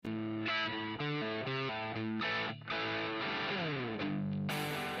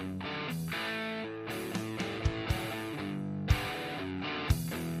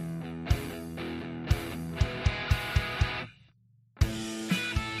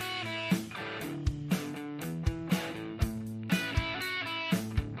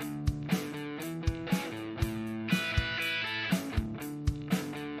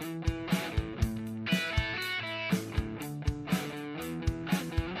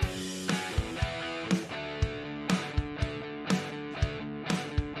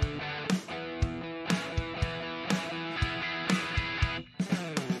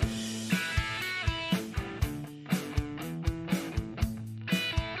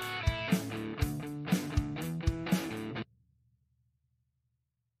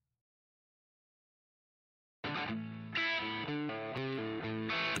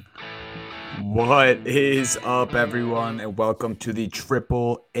What is up, everyone, and welcome to the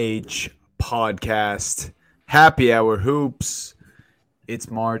Triple H podcast. Happy Hour Hoops. It's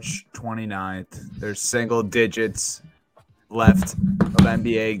March 29th. There's single digits left of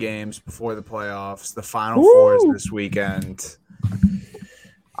NBA games before the playoffs. The Final Four is this weekend.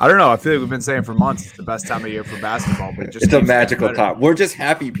 I don't know. I feel like we've been saying for months it's the best time of year for basketball, but it's a magical time. We're just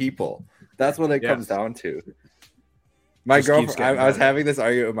happy people. That's what it comes down to. My girlfriend, I was having this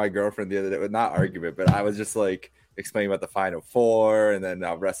argument with my girlfriend the other day. Well, not argument, but I was just like explaining about the Final Four, and then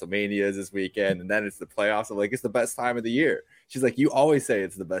WrestleMania is this weekend, and then it's the playoffs. I'm like, it's the best time of the year. She's like, you always say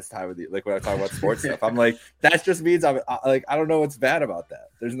it's the best time of the year. Like when I talk about sports stuff, I'm like, that just means I'm like, I don't know what's bad about that.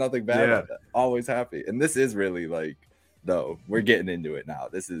 There's nothing bad about that. Always happy. And this is really like, no, we're getting into it now.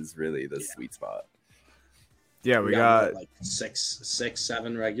 This is really the sweet spot. Yeah, we got like six,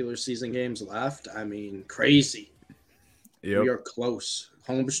 7 regular season games left. I mean, crazy. Yep. We are close.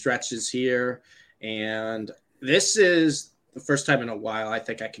 Home stretch is here. And this is the first time in a while I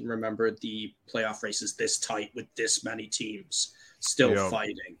think I can remember the playoff races this tight with this many teams still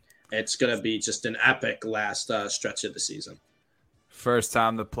fighting. It's going to be just an epic last stretch of the season. First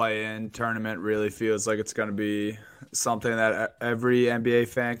time the play-in tournament really feels like it's going to be something that every NBA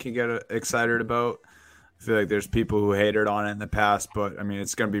fan can get excited about. I feel like there's people who hated on it in the past, but, I mean,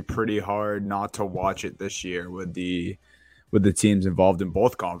 it's going to be pretty hard not to watch it this year with the teams involved in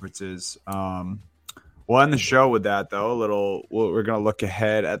both conferences. We'll end the show with that, though. We're going to look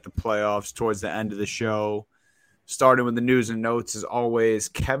ahead at the playoffs towards the end of the show. Starting with the news and notes, as always,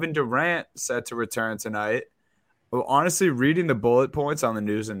 Kevin Durant set to return tonight. Well, honestly, reading the bullet points on the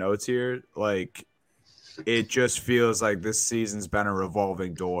news and notes here, like, it just feels like this season's been a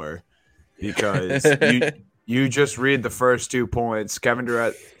revolving door because you just read the first 2 points. Kevin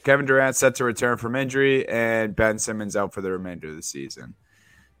Durant set to return from injury, and Ben Simmons out for the remainder of the season.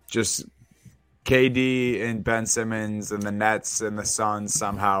 Just KD and Ben Simmons and the Nets and the Suns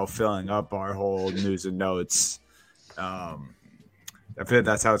somehow filling up our whole news and notes. I feel like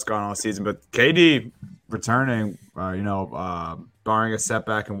that's how it's gone all season. But KD returning, barring a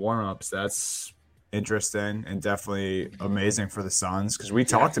setback in warm-ups, that's interesting and definitely amazing for the Suns because we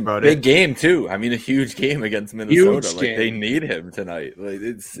talked about it. Big game too. I mean, a huge game against Minnesota. They need him tonight. Like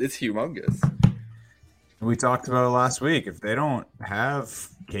it's humongous. We talked about it last week. If they don't have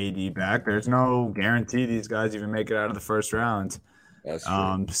KD back, there's no guarantee these guys even make it out of the first round. That's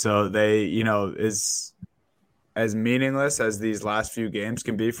true. So they, is as meaningless as these last few games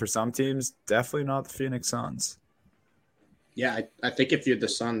can be for some teams, definitely not the Phoenix Suns. Yeah, I think if you're the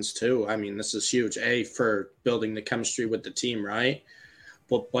Suns too, I mean, this is huge. For building the chemistry with the team, right?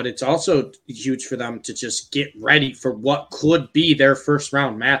 But it's also huge for them to just get ready for what could be their first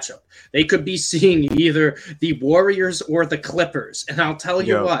round matchup. They could be seeing either the Warriors or the Clippers. And I'll tell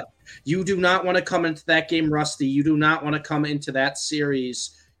you what, you do not want to come into that game rusty. You do not want to come into that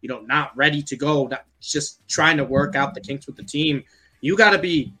series, not ready to go, not just trying to work out the kinks with the team. You got to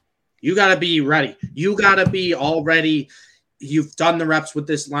be ready. You got to be all ready. You've done the reps with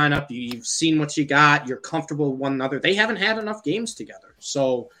this lineup. You've seen what you got. You're comfortable with one another. They haven't had enough games together.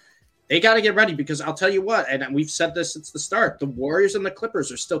 So they got to get ready because I'll tell you what, and we've said this since the start, the Warriors and the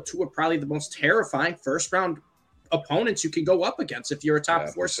Clippers are still two of probably the most terrifying first-round opponents you can go up against if you're a top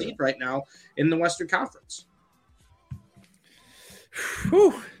 4 seed right now in the Western Conference.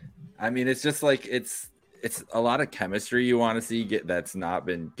 Whew. I mean, it's just like it's a lot of chemistry you want to see that's not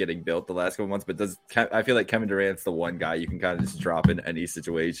been getting built the last couple months. But I feel like Kevin Durant's the one guy you can kind of just drop in any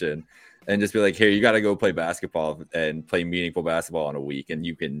situation and just be like, here, you got to go play basketball and play meaningful basketball in a week, and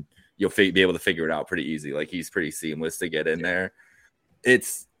you'll be able to figure it out pretty easy. Like he's pretty seamless to get in there.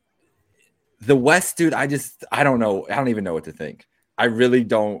 It's the West, dude. I don't know. I don't even know what to think. I really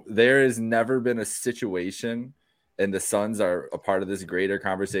don't. There has never been a situation. And the Suns are a part of this greater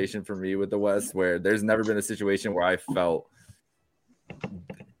conversation for me with the West, where there's never been a situation where I felt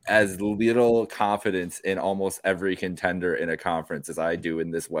as little confidence in almost every contender in a conference as I do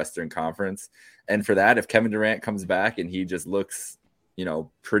in this Western Conference. And for that, if Kevin Durant comes back and he just looks,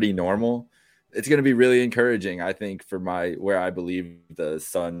 pretty normal, it's going to be really encouraging, I think, for where I believe the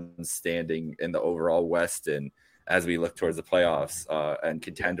Suns standing in the overall West and as we look towards the playoffs and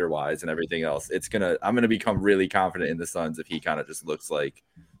contender wise and everything else. I'm going to become really confident in the Suns if he kind of just looks like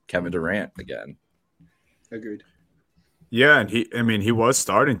Kevin Durant again. Agreed. Yeah. And he was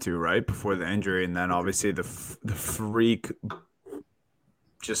starting to, right, before the injury. And then obviously the freak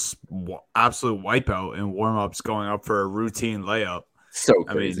just absolute wipeout in warmups going up for a routine layup. So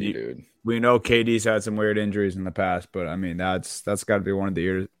crazy, dude. We know KD's had some weird injuries in the past, but I mean, that's got to be one of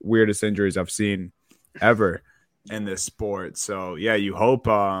the weirdest injuries I've seen ever in this sport. So yeah, you hope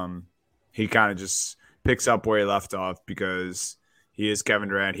he kind of just picks up where he left off because he is Kevin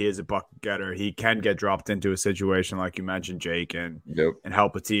Durant. He is a bucket getter. He can get dropped into a situation like you mentioned, Jake, and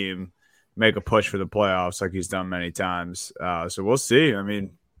help a team make a push for the playoffs like he's done many times. So we'll see. I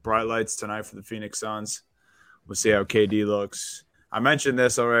mean, bright lights tonight for the Phoenix Suns. We'll see how KD looks. I mentioned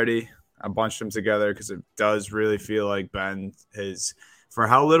this already. I bunched them together because it does really feel like Ben has – for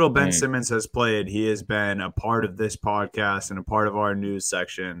how little Ben Simmons has played, he has been a part of this podcast and a part of our news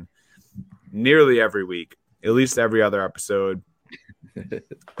section nearly every week, at least every other episode.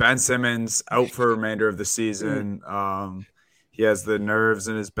 Ben Simmons out for the remainder of the season. He has the nerves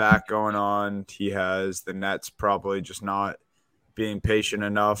in his back going on. He has the Nets probably just not being patient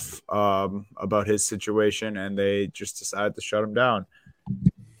enough about his situation, and they just decided to shut him down.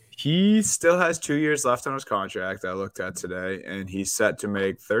 He still has 2 years left on his contract I looked at today, and he's set to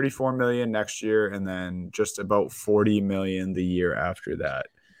make $34 million next year and then just about $40 million the year after that.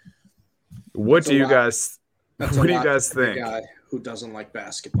 What do you guys think? A guy who doesn't like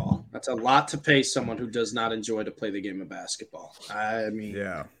basketball. That's a lot to pay someone who does not enjoy to play the game of basketball. I mean,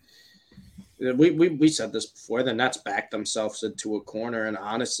 yeah. We said this before. The Nets backed themselves into a corner, and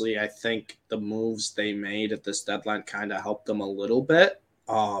honestly, I think the moves they made at this deadline kind of helped them a little bit.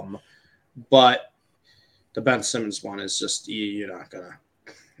 But the Ben Simmons one is just you're not gonna.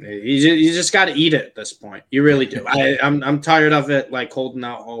 You just got to eat it at this point. You really do. I'm tired of it, like holding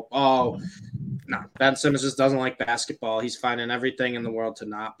out hope. Oh, no, Ben Simmons just doesn't like basketball. He's finding everything in the world to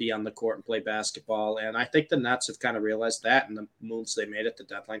not be on the court and play basketball. And I think the Nets have kind of realized that, and the moves they made at the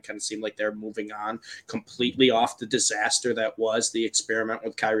deadline kind of seemed like they're moving on completely off the disaster that was the experiment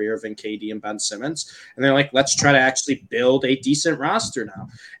with Kyrie Irving, KD, and Ben Simmons. And they're like, let's try to actually build a decent roster now.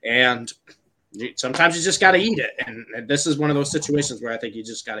 And sometimes you just got to eat it. And this is one of those situations where I think you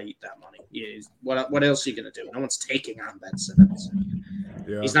just got to eat that money. What else are you going to do? No one's taking on Ben Simmons.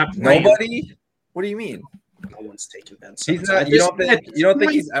 Yeah. He's not playing. Nobody? What do you mean? No one's taking Ben Simmons. You don't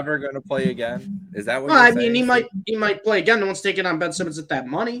think he's ever going to play again? Is that what you're saying? He might play again. No one's taking on Ben Simmons at that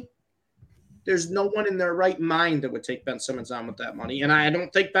money. There's no one in their right mind that would take Ben Simmons on with that money. And I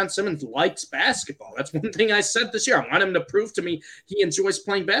don't think Ben Simmons likes basketball. That's one thing I said this year. I want him to prove to me he enjoys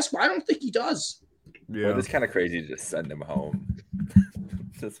playing basketball. I don't think he does. Yeah. Well, it's kind of crazy to just send him home.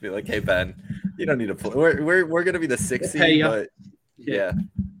 Just be like, hey, Ben, you don't need to play. We're going to be the 6th seed, but yeah.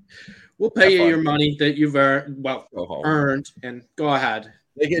 We'll pay you your money that you've earned, and go ahead.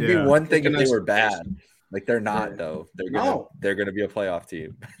 Like, it'd be one thing if they were bad. Like, they're not, though. They're gonna be a playoff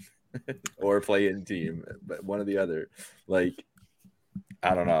team or a play-in team, but one or the other. Like,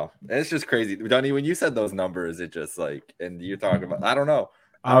 I don't know. It's just crazy. Donnie, when you said those numbers, it just like, and you're talking about, I don't know.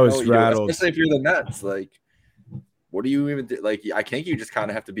 I was rattled. Especially if you're the Nets. Like, what do you even do? Like, I think you just kind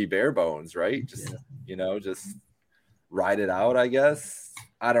of have to be bare bones, right? Just, just ride it out, I guess.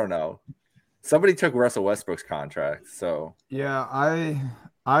 I don't know. Somebody took Russell Westbrook's contract, so yeah,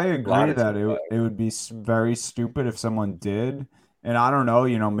 I agree that it would be very stupid if someone did, and I don't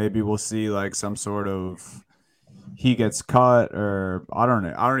know. Maybe we'll see like some sort of he gets cut, or I don't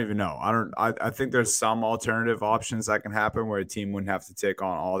know. I don't even know. I think there's some alternative options that can happen where a team wouldn't have to take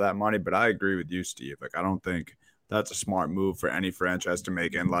on all that money. But I agree with you, Steve. Like, I don't think that's a smart move for any franchise to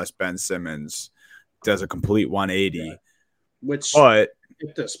make unless Ben Simmons does a complete 180. But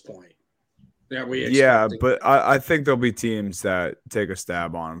at this point, but I think there'll be teams that take a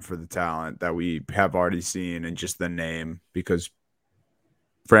stab on him for the talent that we have already seen and just the name, because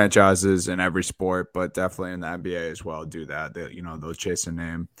franchises in every sport, but definitely in the NBA as well, do that. They'll chase a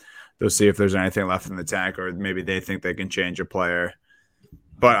name. They'll see if there's anything left in the tank, or maybe they think they can change a player.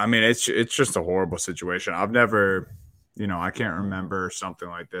 But I mean, it's just a horrible situation. I've never, I can't remember something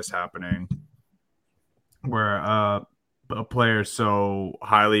like this happening where a player so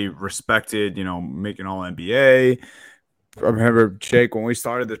highly respected, making all NBA. I remember, Jake, when we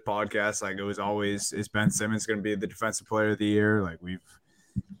started this podcast, like, it was always, is Ben Simmons going to be the defensive player of the year? Like, we've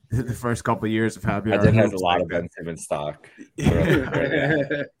the first couple of years of happy hour. I has a lot of Ben Simmons stock.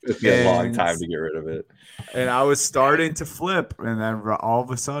 It's been a long time to get rid of it. And I was starting to flip, and then all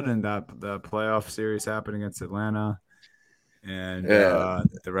of a sudden the playoff series happened against Atlanta. And the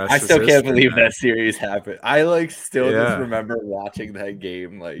rest. I still can't believe that series happened. I still just remember watching that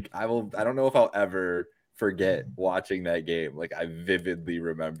game. Like, I don't know if I'll ever forget watching that game. Like, I vividly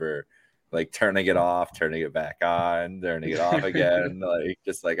remember like turning it off, turning it back on, turning it off again. Like,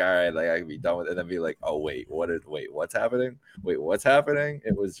 just like, all right, like, I can be done with it, and then be like, oh wait, what's happening? Wait, what's happening?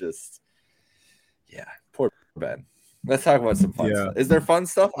 It was just, yeah, poor Ben. Let's talk about some fun stuff. Is there fun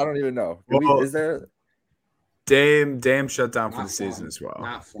stuff? I don't even know. Is there? Dame shut down for the season as well.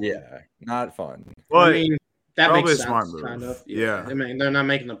 Not fun. Yeah, not fun. But I mean, That Probably makes a sense, smart move. kind of. Yeah. I mean, they're not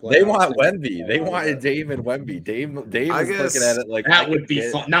making the playoffs. They want Wemby. They wanted Dame and Wemby. Dame I was guess looking at it like that would be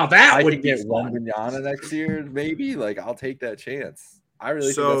fun. Now that I would could be get fun. Wembanyama next year, maybe. Like, I'll take that chance. I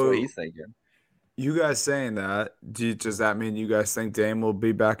really think that's So- what he's thinking. You guys saying that, does that mean you guys think Dame will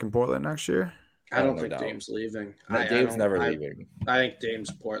be back in Portland next year? I don't no think doubt. Dame's leaving. Dame's never leaving. I think Dame's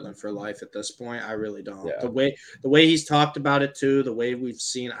Portland for life at this point. I really don't. Yeah. The way he's talked about it too, the way we've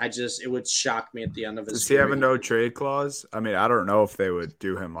seen, it would shock me at the end of his Does he have a career. no trade clause? I mean, I don't know if they would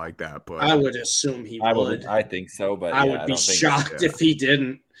do him like that, but I would assume he would. I think so, but I yeah, would be don't think- shocked if he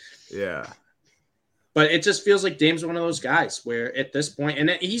didn't. yeah. But it just feels like Dame's one of those guys where at this point, and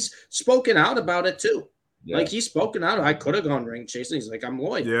he's spoken out about it too. Yeah. Like he's spoken out. I could have gone ring chasing. He's like, I'm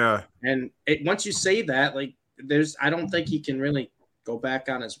loyal. Yeah. And once you say that, like, I don't think he can really go back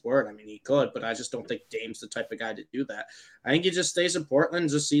on his word. I mean, he could, but I just don't think Dame's the type of guy to do that. I think he just stays in Portland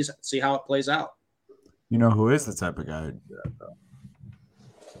and just see how it plays out. You know who is the type of guy to do that,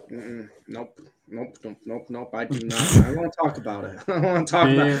 though? Nope. I do not. I want to talk about it. I want to talk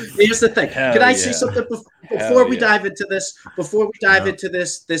about it. Here's the thing. Hell Can I yeah. say something before Hell we yeah. dive into this? Before we dive Yeah. into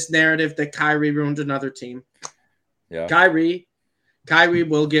this narrative that Kyrie ruined another team. Yeah. Kyrie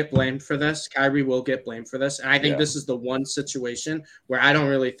will get blamed for this. Kyrie will get blamed for this. And I think Yeah. this is the one situation where I don't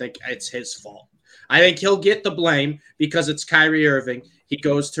really think it's his fault. I think he'll get the blame because it's Kyrie Irving. He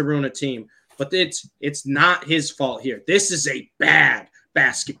goes to ruin a team. But it's not his fault here. This is a bad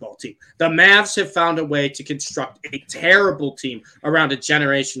basketball team. The Mavs have found a way to construct a terrible team around a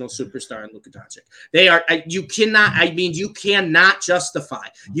generational superstar in Luka Doncic. They are you cannot justify.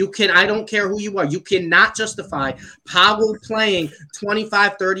 I don't care who you are. You cannot justify Powell playing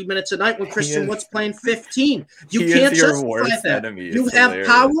 25 30 minutes a night when Christian Wood's playing 15. You He can't is your justify worst that. enemy. It's You have hilarious.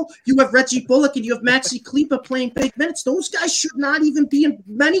 Powell, you have Reggie Bullock, and you have Maxi Kleber playing big minutes. Those guys should not even be in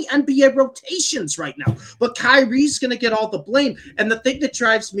many NBA rotations right now. But Kyrie's going to get all the blame. And the thing that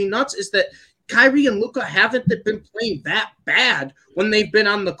drives me nuts is that Kyrie and Luka haven't been playing that bad when they've been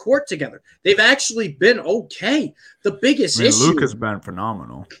on the court together. They've actually been okay. The biggest issue. Luka's been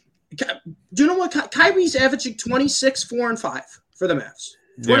phenomenal. Do you know what? Kyrie's averaging 26, 4, and 5 for the Mavs.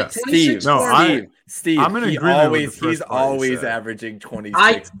 Yeah. 26, No, 4, and 5. Steve, I'm in he agreement with the first he's part you always said. averaging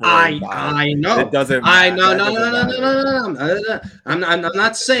 26. I know. It doesn't I matter. know. That doesn't matter. No. I'm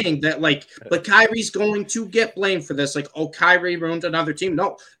not saying that, like, but Kyrie's going to get blamed for this. Like, oh, Kyrie ruined another team.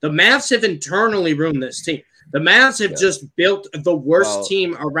 No, the Mavs have internally ruined this team. The Mavs have just built the worst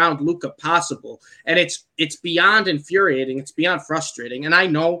team around Luka possible, and it's beyond infuriating. It's beyond frustrating. And I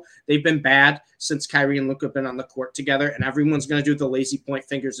know they've been bad since Kyrie and Luka have been on the court together, and everyone's going to do the lazy point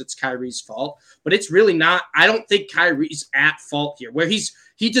fingers. It's Kyrie's fault, but it's really not. I don't think Kyrie's at fault here. Where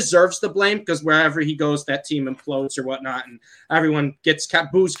he deserves the blame because wherever he goes, that team implodes or whatnot, and everyone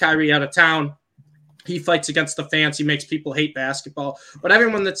boos Kyrie out of town. He fights against the fans. He makes people hate basketball. But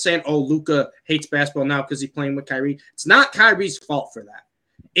everyone that's saying, oh, Luka hates basketball now because he's playing with Kyrie, it's not Kyrie's fault for that.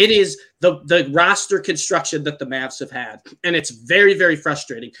 It is the roster construction that the Mavs have had. And it's very, very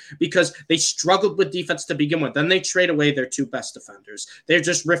frustrating because they struggled with defense to begin with. Then they trade away their two best defenders. They're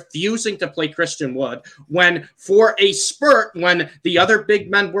just refusing to play Christian Wood when for a spurt, when the other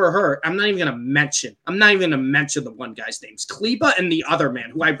big men were hurt, I'm not even going to mention the one guy's names, Kleber and the other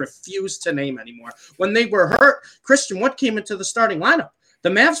man who I refuse to name anymore. When they were hurt, Christian Wood came into the starting lineup. The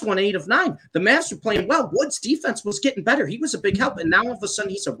Mavs won 8 of 9. The Mavs were playing well. Wood's defense was getting better. He was a big help. And now all of a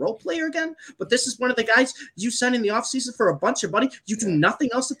sudden he's a role player again. But this is one of the guys you send in the offseason for a bunch of money. You do nothing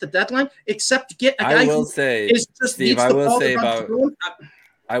else at the deadline except get a guy who is just Steve, needs the ball to run through.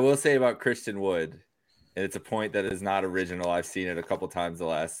 I will say about Christian Wood, and it's a point that is not original. I've seen it a couple times the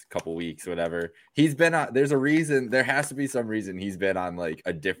last couple weeks, whatever. He's been on, there's a reason, there has to be some reason he's been on like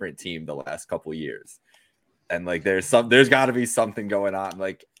a different team the last couple years. And like there's got to be something going on.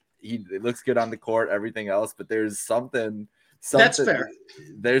 Like it looks good on the court, everything else, but there's something. That's fair.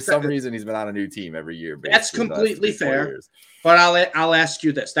 There's some reason he's been on a new team every year. That's completely fair. But I'll ask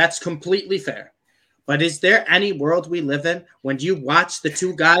you this: that's completely fair. But is there any world we live in when you watch the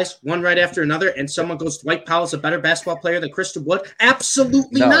two guys, one right after another, and someone goes, Dwight Powell's a better basketball player than Christian Wood?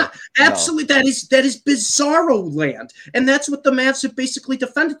 Absolutely not. Absolutely. No. That is bizarro land. And that's what the Mavs have basically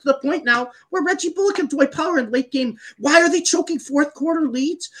defended to the point now where Reggie Bullock and Dwight Powell in late game. Why are they choking fourth quarter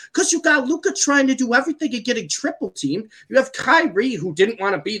leads? Because you got Luka trying to do everything and getting triple teamed. You have Kyrie, who didn't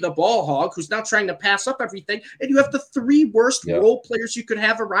want to be the ball hog, who's now trying to pass up everything. And you have the 3 worst role players you could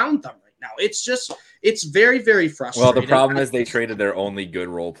have around them. Now it's very, very frustrating. Well, the problem is they traded their only good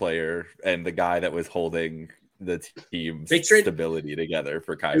role player and the guy that was holding the team's They traded- stability together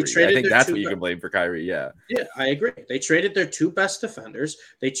for Kyrie. I traded think their that's two what you be- can blame for Kyrie. Yeah. Yeah, I agree. They traded their two best defenders.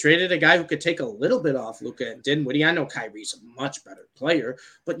 They traded a guy who could take a little bit off Luka and Dinwiddie. I know Kyrie's a much better player,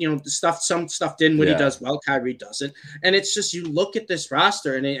 but some stuff Dinwiddie does well, Kyrie doesn't. And it's just you look at this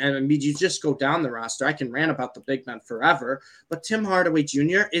roster, and I mean, you just go down the roster. I can rant about the big men forever, but Tim Hardaway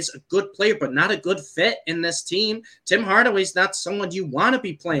Jr. is a good player, but not a good fit in this team. Tim Hardaway's not someone you want to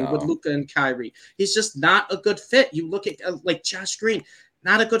be playing with Luka and Kyrie. He's just not a good fit. You look at like Josh Green,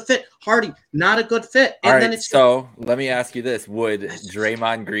 not a good fit. Hardy, not a good fit. And All right, then it's so let me ask you this: would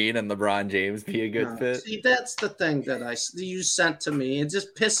Draymond Green and LeBron James be a good fit? See, that's the thing that you sent to me. It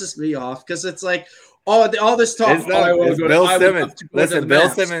just pisses me off because it's like, all this talk. It's Bill Simmons. Listen, Bill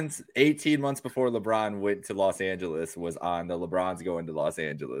Simmons, 18 months before LeBron went to Los Angeles, was on the LeBron's going to Los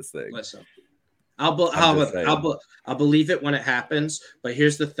Angeles thing. Listen, I'll believe it when it happens. But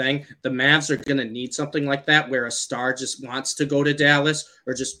here's the thing: the Mavs are going to need something like that, where a star just wants to go to Dallas,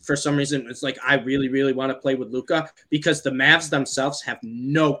 or just for some reason it's like, I really, really want to play with Luka, because the Mavs themselves have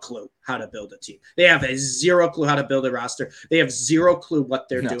no clue how to build a team. They have zero clue how to build a roster. They have zero clue what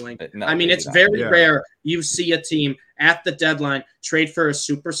they're doing. I mean, it's very rare you see a team at the deadline trade for a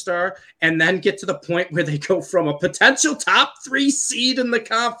superstar and then get to the point where they go from a potential top 3 seed in the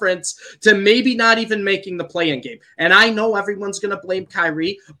conference to maybe not even making the play-in game. And I know everyone's going to blame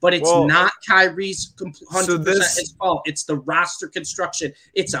Kyrie, but it's not Kyrie's 100% his fault. It's the roster construction.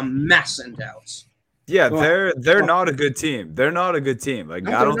 It's a mess in Dallas. Yeah, they're not a good team. They're not a good team. Like,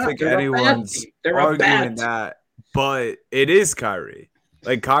 I don't think anyone's arguing that, but it is Kyrie.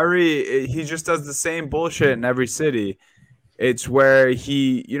 Like, Kyrie, he just does the same bullshit in every city. It's where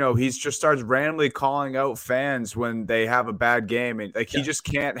he just starts randomly calling out fans when they have a bad game. And like, he just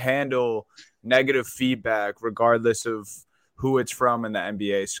can't handle negative feedback regardless of who it's from in the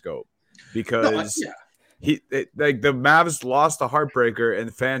NBA scope. Because the Mavs lost a heartbreaker and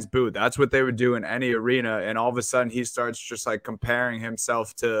the fans booed. That's what they would do in any arena. And all of a sudden he starts just like comparing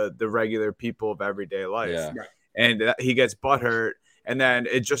himself to the regular people of everyday life. Yeah. And he gets butthurt. And then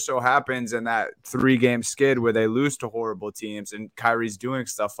it just so happens in that 3-game skid where they lose to horrible teams and Kyrie's doing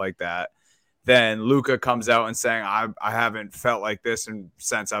stuff like that, then Luka comes out and saying, I haven't felt like this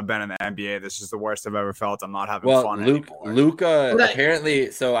since I've been in the NBA. This is the worst I've ever felt. I'm not having fun anymore. Luka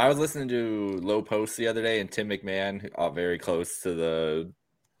apparently – so I was listening to Low Post the other day, and Tim McMahon, very close to the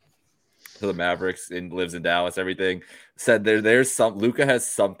Mavericks and lives in Dallas, everything, said there's some Luka has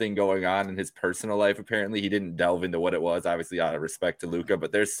something going on in his personal life. Apparently, he didn't delve into what it was, obviously out of respect to Luka,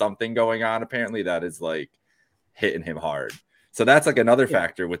 but there's something going on apparently that is like hitting him hard. So that's like another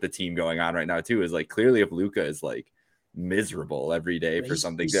factor with the team going on right now too, is like clearly if Luka is like miserable every day for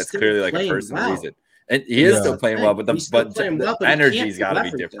something, that's clearly like a personal reason. And he is still playing well, but the energy's got to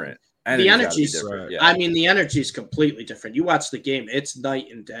be different. The energy's different. I mean, the energy's completely different. You watch the game, it's night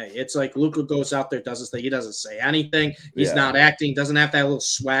and day. It's like Luka goes out there, does his thing. He doesn't say anything. He's not acting, doesn't have that little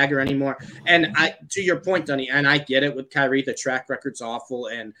swagger anymore. And to your point, Dunny, and I get it with Kyrie, the track record's awful.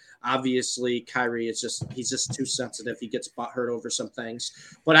 And obviously Kyrie he's just too sensitive. He gets butthurt over some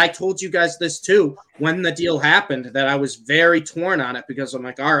things. But I told you guys this too, when the deal happened, that I was very torn on it, because I'm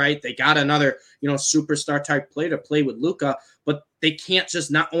like, all right, they got another, superstar type player to play with Luka, but they can't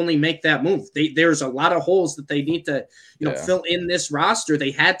just not only make that move. There's a lot of holes that they need to, fill in this roster. They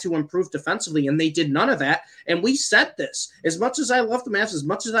had to improve defensively, and they did none of that. And we said this. As much as I love the Mavs, as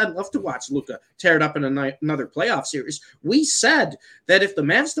much as I'd love to watch Luka tear it up in another playoff series, we said that if the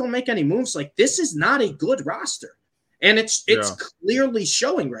Mavs don't make any moves, like, this is not a good roster. And it's clearly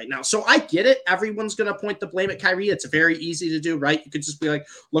showing right now. So I get it. Everyone's going to point the blame at Kyrie. It's very easy to do, right? You could just be like,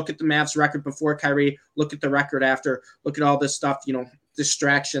 look at the Mavs record before Kyrie, look at the record after, look at all this stuff,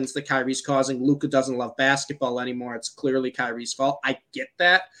 distractions that Kyrie's causing. Luka doesn't love basketball anymore. It's clearly Kyrie's fault. I get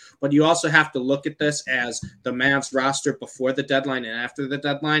that. But you also have to look at this as the Mavs roster before the deadline and after the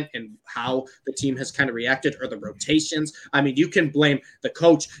deadline, and how the team has kind of reacted, or the rotations. I mean, you can blame the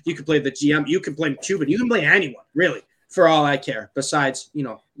coach. You can blame the GM. You can blame Cuban. You can blame anyone, really, for all I care, besides,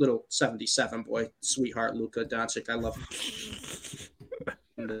 little 77 boy, sweetheart Luka Doncic. I love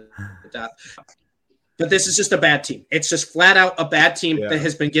him to death. But this is just a bad team. It's just flat out a bad team that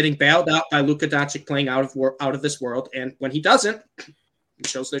has been getting bailed out by Luka Doncic playing out of this world. And when he doesn't, he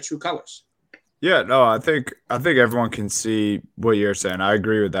shows their true colors. Yeah, no, I think everyone can see what you're saying. I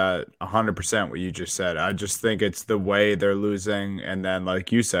agree with that 100%, what you just said. I just think it's the way they're losing. And then,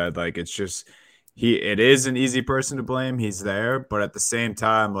 like you said, like, it's just it is an easy person to blame. He's there, but at the same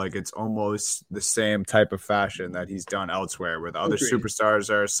time, like, it's almost the same type of fashion that he's done elsewhere, where the other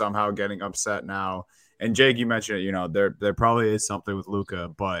superstars are somehow getting upset now. And Jake, you mentioned it, there probably is something with Luka,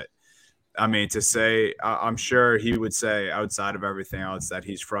 but I mean, to say, I'm sure he would say outside of everything else that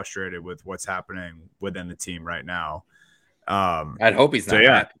he's frustrated with what's happening within the team right now. I'd hope he's not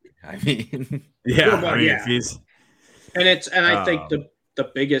happy. I mean, if he's, and I think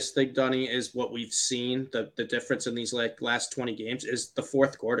the biggest thing, Dunny, is what we've seen. The difference in these last 20 games is the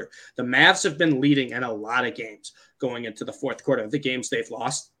fourth quarter. The Mavs have been leading in a lot of games going into the fourth quarter. The games they've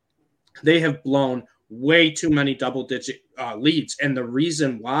lost, they have blown way too many double-digit leads, and the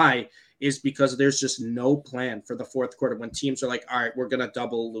reason why is because there's just no plan for the fourth quarter when teams are like, all right, we're going to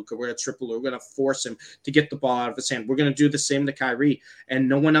double Luka, we're going to triple, we're going to force him to get the ball out of his hand. We're going to do the same to Kyrie, and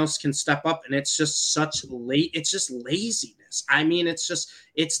no one else can step up. And it's just it's just laziness. I mean,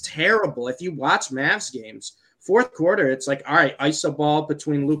 it's terrible. If you watch Mavs games, fourth quarter, it's like, all right, iso ball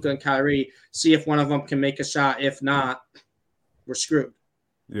between Luka and Kyrie, see if one of them can make a shot. If not, we're screwed.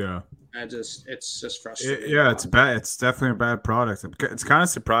 Yeah. It's just frustrating. It's bad. It's definitely a bad product. It's kind of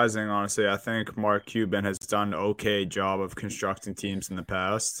surprising, honestly. I think Mark Cuban has done an okay job of constructing teams in the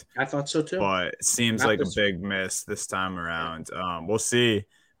past. I thought so too. But it seems like a big miss this time around. We'll see.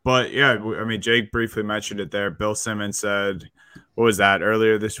 But yeah, I mean, Jake briefly mentioned it there. Bill Simmons said, what was that,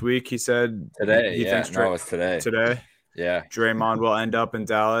 earlier this week? He said today. It was today. Today? Yeah. Draymond will end up in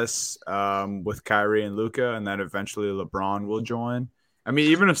Dallas with Kyrie and Luka, and then eventually LeBron will join. I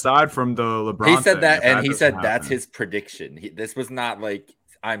mean, even aside from the LeBron, he said thing, that, and he said that's his prediction. This was not like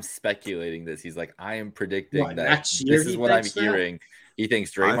I'm speculating this. He's like, I am predicting that this is what I'm hearing. He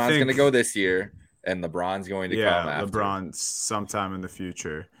thinks Draymond's going to go this year, and LeBron's going to come after. LeBron sometime in the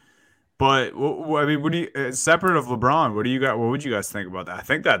future. But I mean, what do you separate of LeBron? What do you got? What would you guys think about that? I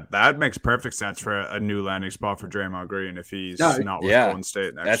think that makes perfect sense for a new landing spot for Draymond Green if he's not with Golden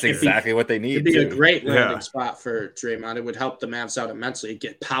State next That's year. exactly what they need. It'd be a great landing spot for Draymond. It would help the Mavs out immensely.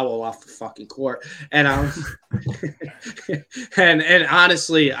 Get Powell off the fucking court, and and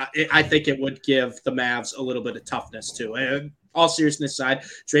honestly, I think it would give the Mavs a little bit of toughness too. And all seriousness aside,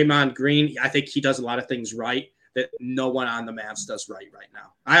 Draymond Green, I think he does a lot of things right that no one on the Mavs does right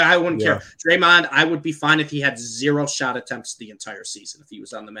now. I wouldn't care. Draymond, I would be fine if he had 0 shot attempts the entire season if he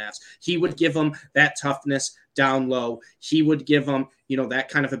was on the Mavs. He would give them that toughness down low. He would give them, that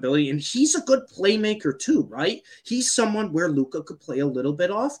kind of ability. And he's a good playmaker too, right? He's someone where Luka could play a little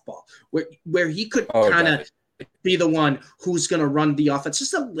bit off ball, where he could kind of be the one who's going to run the offense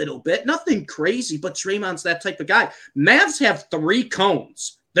just a little bit. Nothing crazy, but Draymond's that type of guy. Mavs have 3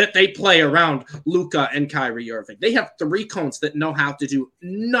 cones that they play around Luka and Kyrie Irving. They have 3 cones that know how to do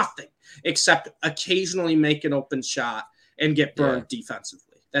nothing except occasionally make an open shot and get burned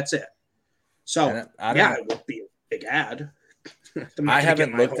defensively. That's it. So, it would be a big ad. I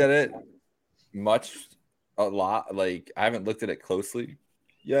haven't looked at it a lot. Like, I haven't looked at it closely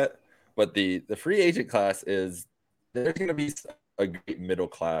yet. But the free agent class there's going to be a great middle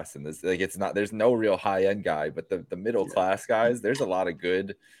class in this. Like, there's no real high end guy, but the middle class guys, there's a lot of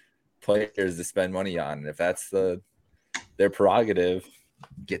good players to spend money on. And if that's their prerogative,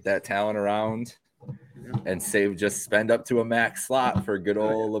 get that talent around and spend up to a max slot for good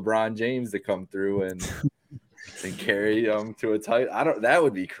old LeBron James to come through and carry them to a title. That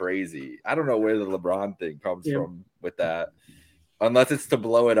would be crazy. I don't know where the LeBron thing comes from with that, unless it's to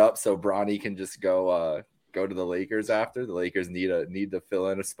blow it up so Bronny can just go to the Lakers after. The Lakers need to fill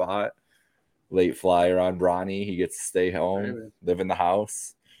in a spot. Late flyer on Bronny. He gets to stay home, live in the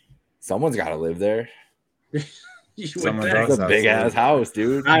house. Someone's got to live there. It's a big ass house,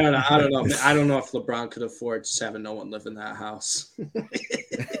 dude. I don't know. I don't know if LeBron could afford just having no one live in that house.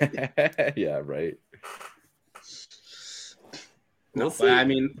 Yeah, right. I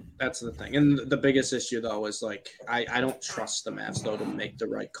mean, that's the thing. And the biggest issue, though, is like I don't trust the Mavs, though, to make the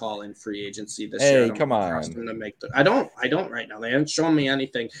right call in free agency this year. Hey, come on. Trust them to make I don't right now. They haven't shown me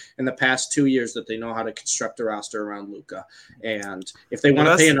anything in the past 2 years that they know how to construct a roster around Luka. And if they want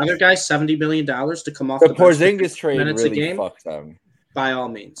to pay another guy $70 million to come off the Porzingis trade really fucked them. By all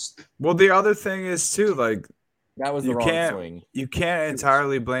means. Well, the other thing is, too, like, that was the wrong swing. You can't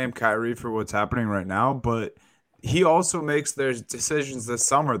entirely blame Kyrie for what's happening right now, but he also makes their decisions this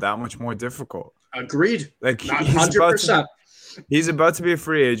summer that much more difficult. Agreed. Like, 100%. He's about to be a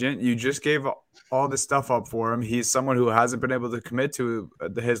free agent. You just gave all this stuff up for him. He's someone who hasn't been able to commit to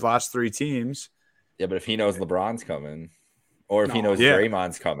his last 3 teams. Yeah, but if he knows LeBron's coming, or if he knows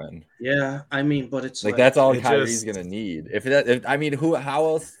Draymond's coming. Yeah, I mean, but it's like that's all Kyrie's going to need. How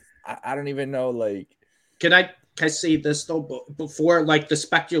else? I don't even know. Like, Can I say this, though, before, like, the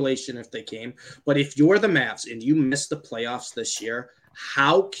speculation if they came? But if you're the Mavs and you miss the playoffs this year,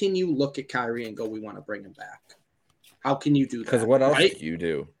 how can you look at Kyrie and go, we want to bring him back? How can you do that? Because what else do you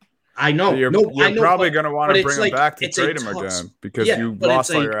do? I know. You're probably going to want to bring him back to trade him again because you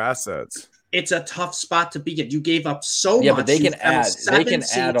lost all your assets. It's a tough spot to be in. You gave up so much. Yeah, but they can add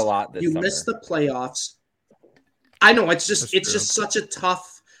a lot this summer. You missed the playoffs. I know it's just such a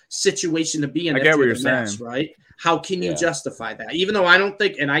tough situation to be in. I get what you're saying, right? How can you justify that? Even though I don't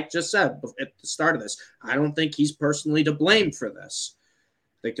think, and I just said at the start of this, I don't think he's personally to blame for this.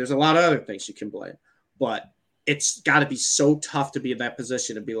 I think there's a lot of other things you can blame, but it's got to be so tough to be in that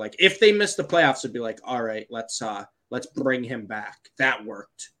position to be like, if they miss the playoffs, it'd be like, all right, let's bring him back. That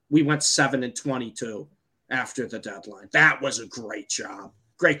worked. We went 7-22 after the deadline. That was a great job.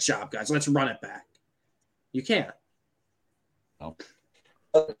 Great job, guys. Let's run it back. You can't. No.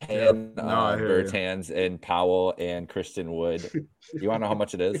 And Bertans and Powell and Christian Wood. You want to know how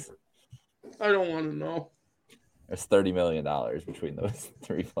much it is? I don't want to know. There's $30 million between those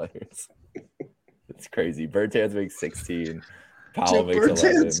three players. It's crazy. Bertans makes 16. Powell makes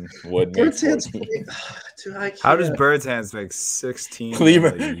 11. Wood makes 14. How does Bertans make 16?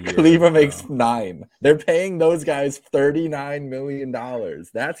 Kleba makes 9. They're paying those guys $39 million.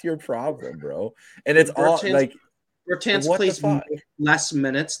 That's your problem, bro. And it's all like Bertans plays less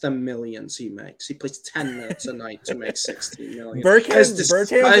minutes than millions he makes. He plays 10 minutes a night to make 16 million. Bertans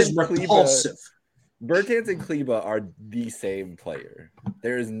and Kleba are the same player.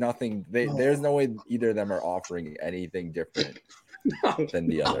 There's nothing. There's no way either of them are offering anything different than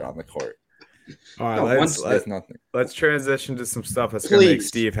the other on the court. All right, let's transition to some stuff that's going to make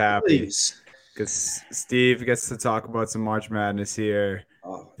Steve happy. Because Steve gets to talk about some March Madness here.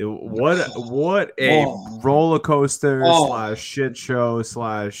 What a roller coaster / shit show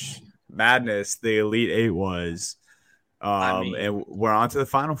 / madness the Elite Eight was. And we're on to the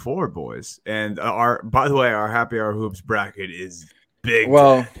Final Four, boys. And by the way, our Happy Hour Hoops bracket is big.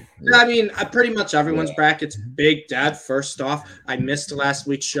 Well, I mean, pretty much everyone's bracket's big. Dad, first off, I missed last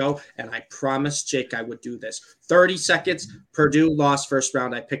week's show, and I promised Jake I would do this. 30 seconds. Purdue lost first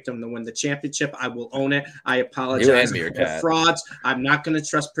round. I picked them to win the championship. I will own it. I apologize for frauds. I'm not going to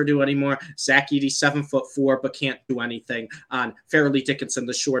trust Purdue anymore. Zach Edey, 7'4", but can't do anything on Fairleigh Dickinson,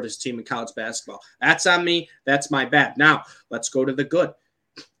 the shortest team in college basketball. That's on me. That's my bad. Now, let's go to the good.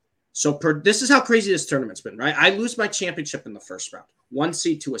 So this is how crazy this tournament's been, right? I lose my championship in the first round. 1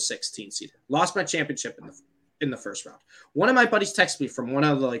 seed to a 16 seed. Lost my championship in the first round. One of my buddies texted me from one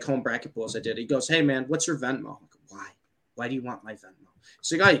of the home bracket pools I did. He goes, "Hey man, what's your Venmo?" I'm like, "Why? Why do you want my Venmo?"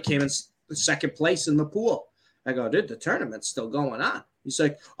 He's like, "Oh, you came in second place in the pool." I go, "Dude, the tournament's still going on." He's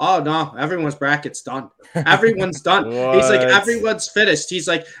like, "Oh no, everyone's bracket's done. Everyone's done." He's like, "Everyone's finished." He's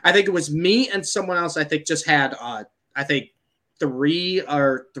like, "I think it was me and someone else. I think just had three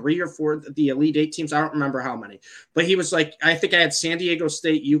or four of the Elite Eight teams. I don't remember how many, but he was like, I think I had San Diego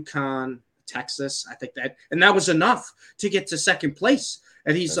State, UConn, Texas. I think and that was enough to get to second place."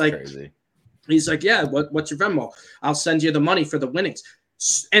 And he's crazy. He's like, "Yeah, what's your Venmo? I'll send you the money for the winnings."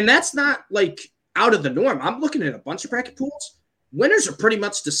 And that's not out of the norm. I'm looking at a bunch of bracket pools. Winners are pretty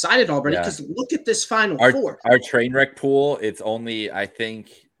much decided already because look at this Final Four. Our train wreck pool, it's only, I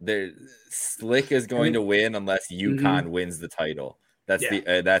think, Slick is going to win unless UConn wins the title. That's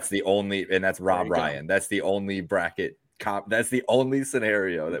the only, and that's Rob Ryan. That's the only bracket that's the only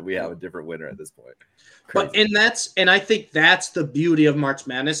scenario that we have a different winner at this point. Crazy. But I think that's the beauty of March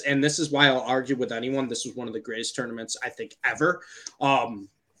Madness, and this is why I'll argue with anyone. This was one of the greatest tournaments I think ever.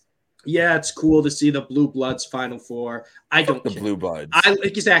 Yeah, it's cool to see the Blue Bloods Final Four. I don't care. Blue Bloods.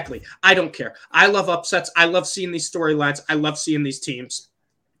 Exactly. I don't care. I love upsets. I love seeing these storylines. I love seeing these teams.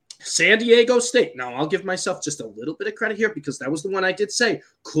 San Diego State. Now, I'll give myself just a little bit of credit here because that was the one I did say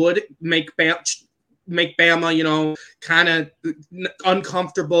could make Bama, kind of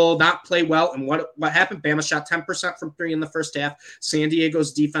uncomfortable, not play well. And what happened? Bama shot 10% from 3 in the first half. San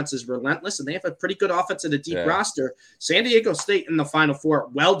Diego's defense is relentless, and they have a pretty good offense and a deep roster. San Diego State in the Final Four,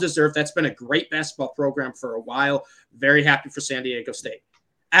 well-deserved. That's been a great basketball program for a while. Very happy for San Diego State.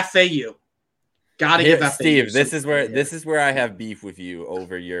 FAU. Gotta give FAU. Steve, this is where I have beef with you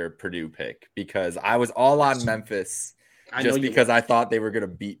over your Purdue pick because I was all on Memphis because I thought they were going to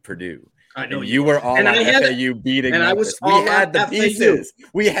beat Purdue. I know you were all on FAU beating and Memphis. I was all on the pieces.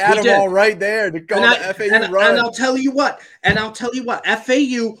 We had them all right there to call the FAU run. And I'll tell you what,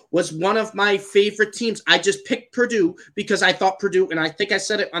 FAU was one of my favorite teams. I just picked Purdue because I thought Purdue, and I think I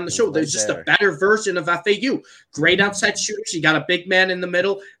said it on the show, there's just a better version of FAU. Great outside shooters. You got a big man in the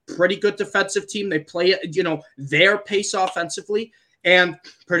middle, pretty good defensive team. They play, their pace offensively, and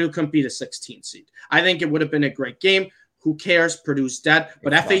Purdue couldn't beat a 16 seed. I think it would have been a great game. Who cares? Purdue's dead.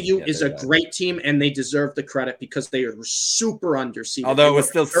 But FAU is a great team, and they deserve the credit because they are super underseeded. Although it was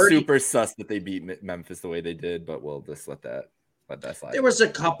still super sus that they beat Memphis the way they did, but we'll just let that but that's like there was a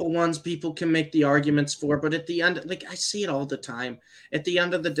couple ones people can make the arguments for, but at the end, like I see it all the time. At the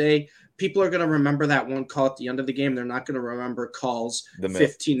end of the day, people are going to remember that one call at the end of the game. They're not going to remember calls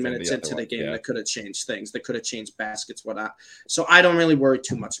 15 minutes into the game that could have changed things, that could have changed baskets, whatnot. So I don't really worry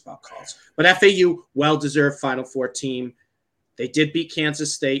too much about calls. But FAU, well-deserved Final Four team. They did beat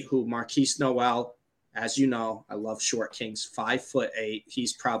Kansas State, who Marquise Noel, as you know, I love short kings, 5'8".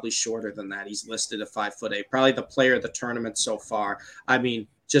 He's probably shorter than that. He's listed at 5'8". Probably the player of the tournament so far. I mean,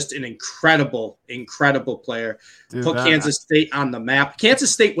 just an incredible player. Put Kansas State on the map.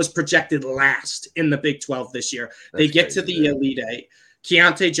 Kansas State was projected last in the Big 12 this year. They get to the Elite Eight.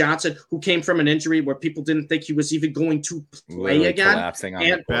 Keontae Johnson, who came from an injury where people didn't think he was even going to play again.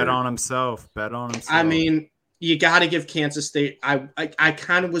 And bet on himself. I mean, you got to give Kansas State. I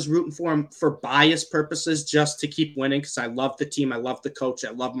kind of was rooting for him for bias purposes just to keep winning because I love the team. I love the coach. I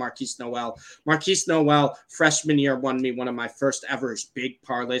love Marquise Noel. Marquise Noel, freshman year, won me one of my first ever big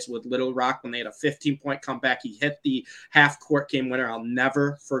parlays with Little Rock when they had a 15-point comeback. He hit the half-court game winner. I'll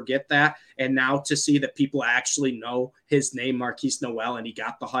never forget that. And now to see that people actually know his name, Marquise Noel, and he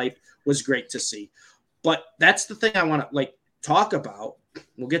got the hype was great to see. But that's the thing I want to talk about.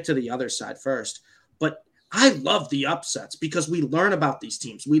 We'll get to the other side first. But I love the upsets because we learn about these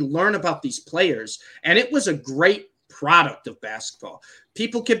teams. We learn about these players, and it was a great product of basketball.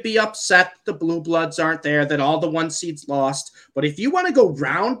 People could be upset that the Blue Bloods aren't there, that all the one seeds lost. But if you want to go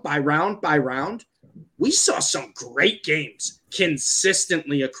round by round by round, we saw some great games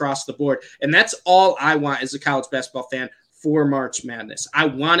consistently across the board. And that's all I want as a college basketball fan for March Madness. I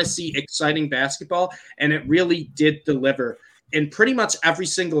want to see exciting basketball, and it really did deliver in pretty much every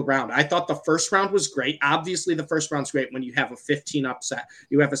single round. I thought the first round was great. Obviously, the first round's great when you have a 15 upset.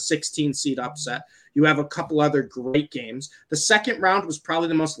 You have a 16 seed upset. You have a couple other great games. The second round was probably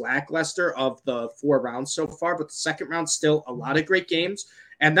the most lackluster of the 4 rounds so far, but the second round still a lot of great games.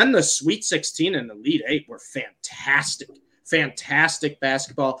 And then the Sweet 16 and Elite 8 were fantastic. Fantastic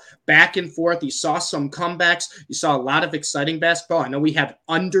basketball, back and forth. You saw some comebacks. You saw a lot of exciting basketball. I know we had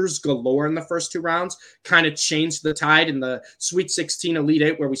unders galore in the first 2 rounds, kind of changed the tide in the Sweet 16 Elite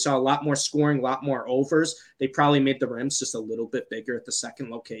 8 where we saw a lot more scoring, a lot more overs. They probably made the rims just a little bit bigger at the second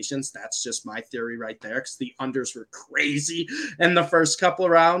locations. That's just my theory right there because the unders were crazy in the first couple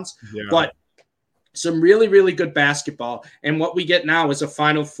of rounds. Yeah. But some really, really good basketball. And what we get now is a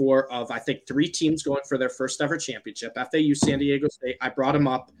Final Four of, I think, 3 teams going for their first ever championship. FAU, San Diego State. I brought them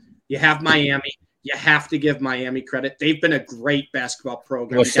up. You have Miami. You have to give Miami credit. They've been a great basketball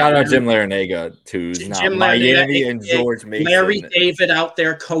program. Well, shout out Jim Larinaga, too. Jim Miami and George Mason. Larry David out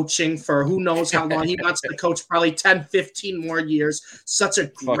there coaching for who knows how long. He wants to coach probably 10, 15 more years. Such a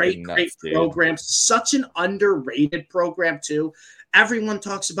great program. Such an underrated program, too. Everyone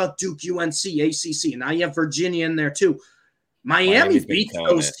talks about Duke, UNC, ACC, and now you have Virginia in there too. Miami beats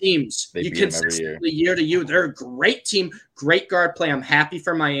those teams. You consistently year to year. They're a great team, great guard play. I'm happy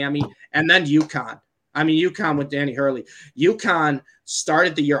for Miami. And then UConn. I mean, UConn with Danny Hurley. UConn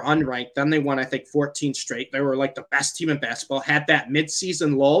started the year unranked. Then they won, I think, 14 straight. They were like the best team in basketball, had that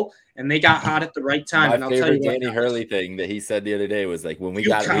midseason lull, and they got hot at the right time. My favorite Danny Hurley thing that he said the other day was like, when we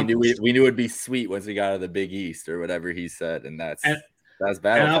knew it'd be sweet once we got out of the Big East or whatever he said. And that's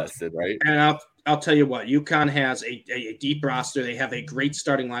battle tested, right? And I'll tell you what, UConn has a deep roster. They have a great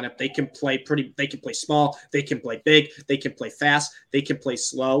starting lineup. They can play they can play small, they can play big, they can play fast, they can play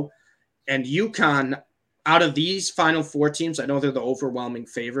slow. And UConn, out of these Final Four teams, I know they're the overwhelming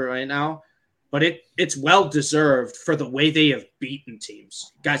favorite right now, but it's well-deserved for the way they have beaten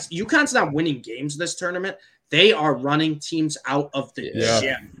teams. Guys, UConn's not winning games this tournament. They are running teams out of the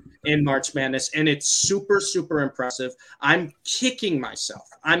gym in March Madness, and it's super, super impressive. I'm kicking myself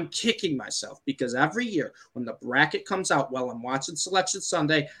because every year when the bracket comes out while I'm watching Selection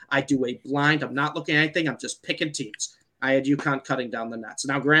Sunday, I do a blind. I'm not looking at anything. I'm just picking teams. I had UConn cutting down the nets.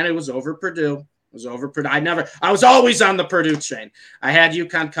 Now, granted, it was over Purdue. I was always on the Purdue train. I had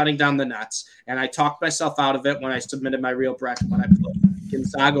UConn cutting down the nets, and I talked myself out of it when I submitted my real bracket when I put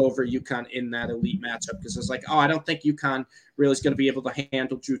Gonzaga over UConn in that elite matchup because I was like, I don't think UConn really is going to be able to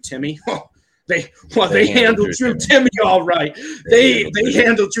handle Drew Timme. They handled Drew Timme all right. They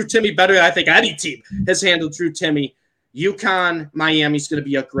handled Drew Timme better than I think any team has handled Drew Timme. UConn, Miami's going to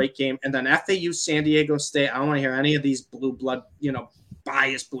be a great game. And then FAU, San Diego State. I don't want to hear any of these blue blood,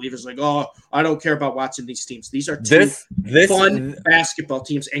 biased believers like, I don't care about watching these teams. These are two fun basketball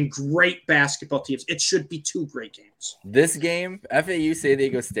teams and great basketball teams. It should be 2 great games. This game, FAU San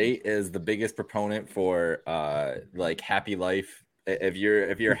Diego State is the biggest proponent for happy life If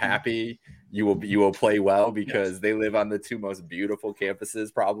you're happy, you will play well because they live on the two most beautiful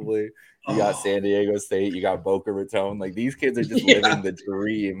campuses. Probably you got San Diego State, you got Boca Raton. Like these kids are just living the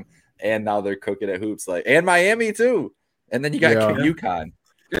dream, and now they're cooking at hoops. Like and Miami too, and then you got UConn.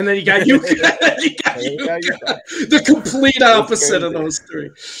 And then you got UConn. The complete opposite of those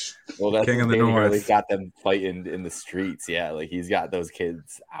three. Well, that's King of the North. He's got them fighting in the streets. Yeah, like he's got those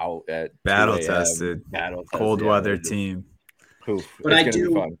kids out at battle tested, cold weather team. Poof. But it's gonna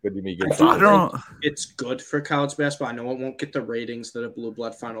be fun. Good to meet you. I don't. It's good for college basketball. I know it won't get the ratings that a blue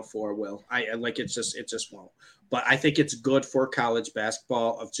blood Final Four will. I like it just won't. But I think it's good for college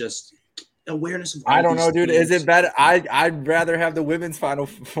basketball of just awareness of I don't know, dude. Is it better? I'd rather have the women's Final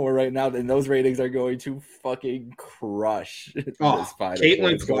Four right now than those ratings are going to fucking crush this Final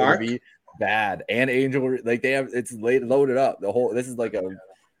Caitlin Four. Clark going to be bad and Angel like they have it's loaded up. This is like a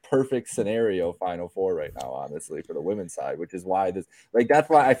perfect scenario Final Four right now, honestly, for the women's side, which is why that's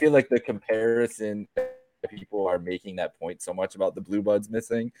why I feel like the comparison people are making that point so much about the Blue Buds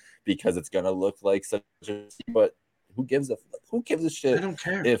missing because it's gonna look like such a but who gives a shit? I don't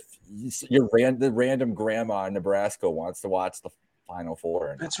care if the random grandma in Nebraska wants to watch the Final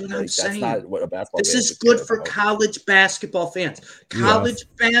Four. That's what I'm saying. That's not what a basketball. This is good for college basketball fans.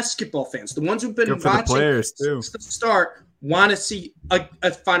 Basketball fans, the ones who've been watching players too. Since the start, want to see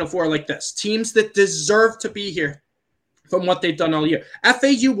a Final Four like this. Teams that deserve to be here from what they've done all year.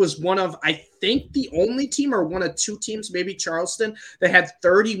 FAU was one of, I think, the only team or one of two teams, maybe Charleston, that had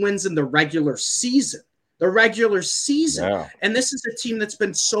 30 wins in the regular season. Yeah. And this is a team that's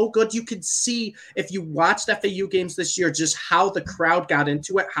been so good. You could see if you watched FAU games this year, just how the crowd got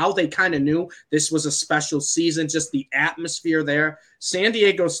into it, how they kind of knew this was a special season, just the atmosphere there. San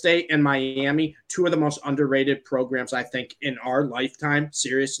Diego State and Miami, two of the most underrated programs, I think, in our lifetime,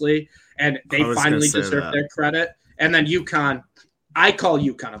 seriously. And they finally deserve their credit. And then UConn. I call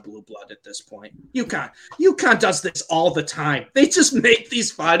UConn a blue blood at this point. UConn does this all the time. They just make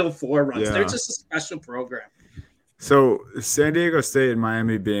these Final Four runs. Yeah. They're just a special program. So San Diego State and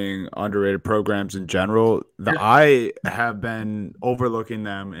Miami being underrated programs in general, I have been overlooking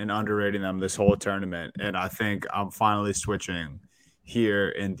them and underrating them this whole tournament. And I think I'm finally switching here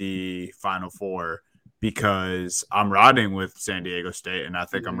in the Final Four because I'm riding with San Diego State and I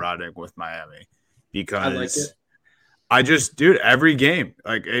think I'm riding with Miami because I like it. I just, dude, every game,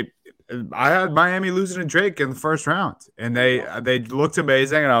 like I had Miami losing to Drake in the first round, and they looked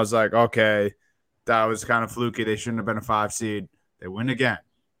amazing, and I was like, okay, that was kind of fluky. They shouldn't have been a 5 seed. They win again.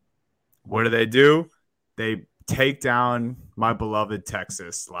 What do? They take down my beloved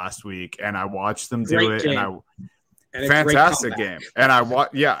Texas last week, and I watched them do it, and fantastic game. And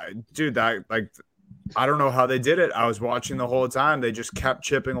dude, that I don't know how they did it. I was watching the whole time. They just kept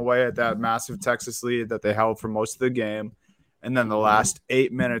chipping away at that massive Texas lead that they held for most of the game. And then the last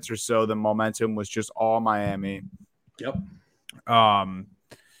 8 minutes or so, the momentum was just all Miami. Yep.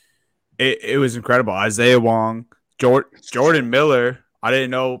 It was incredible. Isaiah Wong, Jordan Miller. I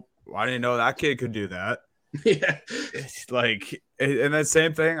didn't know that kid could do that. Yeah. It's like, and then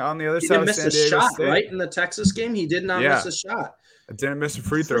same thing on the other side. He didn't miss a shot, right? In the Texas game, he did not miss a shot. I didn't miss a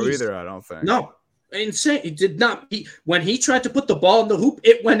free throw either, I don't think. No. Insane. He did not. When he tried to put the ball in the hoop,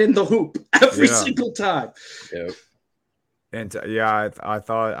 it went in the hoop every single time. Yep. And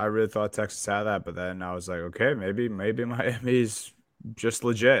I really thought Texas had that, but then I was like, okay, maybe Miami's just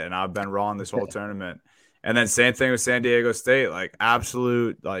legit, and I've been wrong this whole tournament. And then same thing with San Diego State, like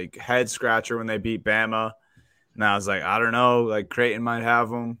absolute like head scratcher when they beat Bama. And I was like, I don't know, like Creighton might have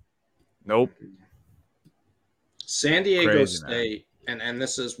them. Nope. San Diego State. And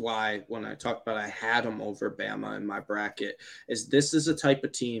this is why when I talked about I had them over Bama in my bracket, is this is a type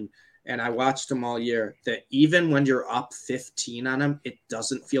of team, and I watched them all year, that even when you're up 15 on them, it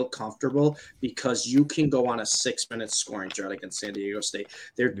doesn't feel comfortable because you can go on a 6-minute scoring drought against San Diego State.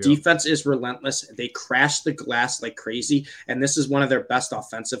 Their defense is relentless. They crash the glass like crazy, and this is one of their best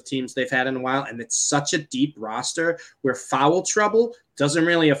offensive teams they've had in a while, and it's such a deep roster where foul trouble doesn't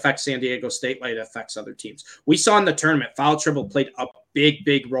really affect San Diego State like it affects other teams. We saw in the tournament, foul trouble played a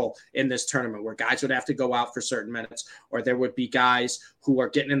big role in this tournament where guys would have to go out for certain minutes, or there would be guys who are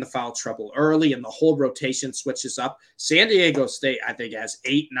getting in the foul trouble early and the whole rotation switches up. San Diego State, I think, has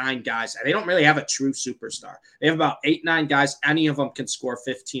 8-9 guys, and they don't really have a true superstar. They have about 8-9 guys. Any of them can score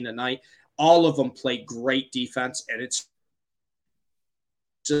 15 a night. All of them play great defense, and it's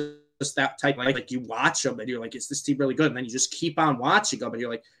just that type, like you watch them and you're like, is this team really good? And then you just keep on watching them and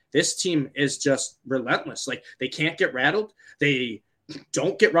you're like, this team is just relentless. Like they can't get rattled. They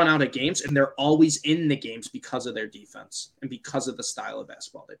don't get run out of games, and they're always in the games because of their defense and because of the style of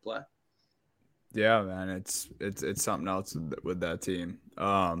basketball they play. Yeah, man, it's something else with that team.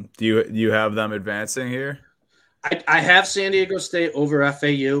 Do you have them advancing here? I have San Diego State over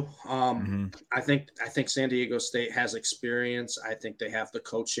FAU. Mm-hmm. I think San Diego State has experience. I think they have the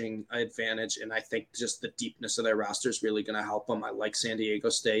coaching advantage, and I think just the deepness of their roster is really going to help them. I like San Diego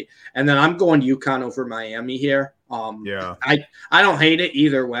State, and then I'm going UConn over Miami here. Yeah, I don't hate it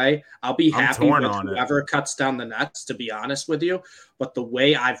either way. I'll be happy with on whoever cuts down the nets, to be honest with you. But the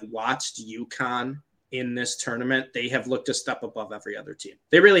way I've watched UConn in this tournament, they have looked a step above every other team.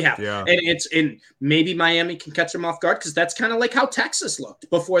 They really have. Yeah. And maybe Miami can catch them off guard, because that's kind of like how Texas looked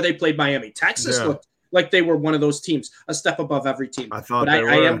before they played Miami. Texas looked like they were one of those teams, a step above every team. I thought I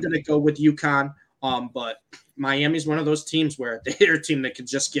am going to go with UConn. But Miami's one of those teams where they're a team that can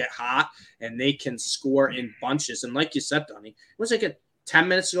just get hot and they can score in bunches. And like you said, Donnie, it was like 10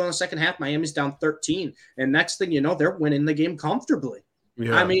 minutes ago in the second half, Miami's down 13. And next thing you know, they're winning the game comfortably.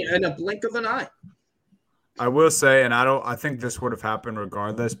 Yeah. I mean, in a blink of an eye. I will say, and I think this would have happened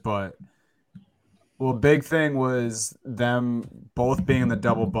regardless, but big thing was them both being in the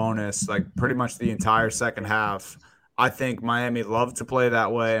double bonus, like pretty much the entire second half. I think Miami loved to play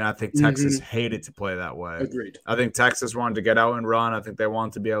that way, and I think Texas hated to play that way. Agreed. I think Texas wanted to get out and run. I think they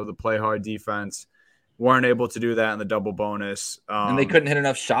wanted to be able to play hard defense. Weren't able to do that in the double bonus. And they couldn't hit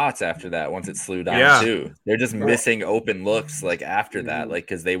enough shots after that once it slew down too. They're just missing open looks like after that, like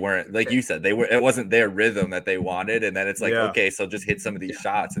because they weren't, like you said, it wasn't their rhythm that they wanted. And then it's like, okay, so just hit some of these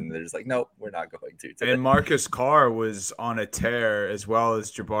shots. And they're just like, nope, we're not going to today. And Marcus Carr was on a tear as well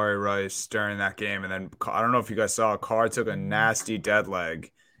as Jabari Rice during that game. And then I don't know if you guys saw, Carr took a nasty dead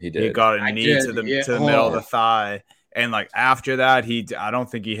leg. He did. He got a knee to the middle of the thigh. And like after that, I don't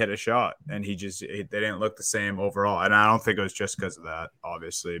think he hit a shot, and they didn't look the same overall. And I don't think it was just because of that,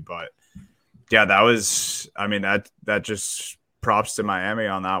 obviously. But yeah, that just props to Miami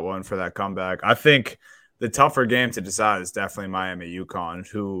on that one for that comeback. I think the tougher game to decide is definitely Miami UConn,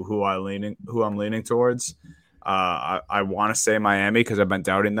 who I'm leaning towards. I want to say Miami because I've been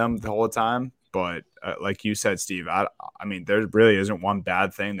doubting them the whole time. But like you said, Steve, I mean, there really isn't one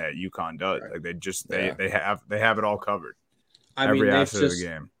bad thing that UConn does. Right. Like they have it all covered. Every aspect of the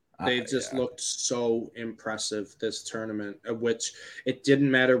game. They've just looked so impressive this tournament, which it didn't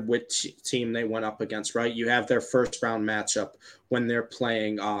matter which team they went up against, right? You have their first round matchup when they're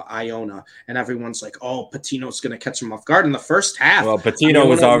playing Iona, and everyone's like, "Oh, Patino's going to catch them off guard in the first half." Well, Patino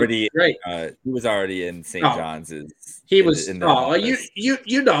was already great. He was already in St. John's. He was. We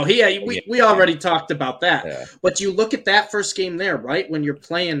already talked about that. Yeah. But you look at that first game there, right? When you're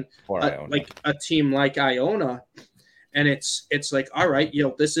playing like a team like Iona. And it's like, all right,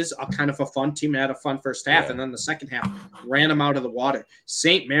 this is a kind of a fun team. Had a fun first half, and then the second half ran them out of the water.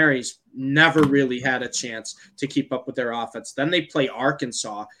 St. Mary's never really had a chance to keep up with their offense. Then they play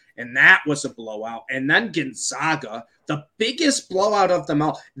Arkansas, and that was a blowout. And then Gonzaga, the biggest blowout of them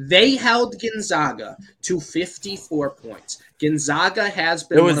all. They held Gonzaga to 54 points. Gonzaga has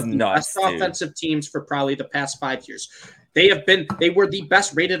been one of the best offensive teams for probably the past 5 years. They were the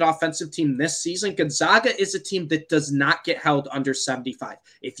best rated offensive team this season. Gonzaga is a team that does not get held under 75.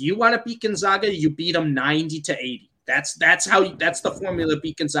 If you want to beat Gonzaga, you beat them 90-80. That's the formula to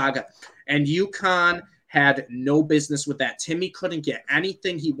beat Gonzaga. And UConn had no business with that. Timmy couldn't get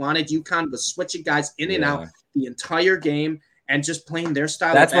anything he wanted. UConn was switching guys in and out the entire game and just playing their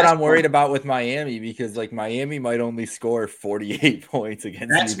style. That's what I'm worried about with Miami, because like Miami might only score 48 points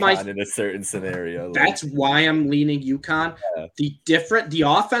against UConn in a certain scenario. That's why I'm leaning UConn. Yeah. The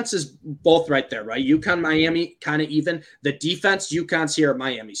offense is both right there, right? UConn, Miami, kind of even. The defense, UConn's here,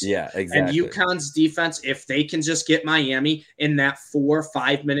 Miami's here. Yeah, exactly. And UConn's defense, if they can just get Miami in that 4 or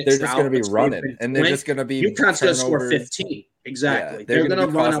 5 minute they're just going to be running, and they're just going to be UConn's going to score 15. Exactly. Yeah, they're going to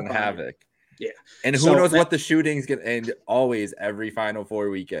run up havoc. Yeah. And who knows what the shooting's going to end. Always every Final Four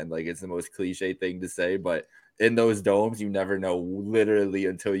weekend. Like, it's the most cliche thing to say, but in those domes, you never know literally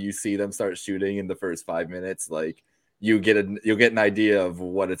until you see them start shooting in the first 5 minutes. Like, you'll get an idea of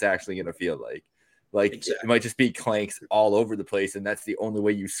what it's actually going to feel like. Like, exactly. It might just be clanks all over the place, and that's the only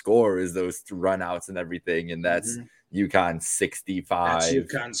way you score is those run outs and everything. And that's UConn 65, that's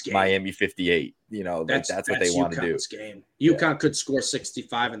UConn's game. Miami 58. That's what they want to do. Game. UConn could score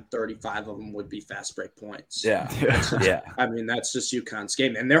 65, and 35 of them would be fast break points. Yeah. Yeah. I mean, that's just UConn's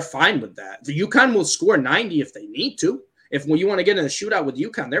game, and they're fine with that. The UConn will score 90 if they need to. If you want to get in a shootout with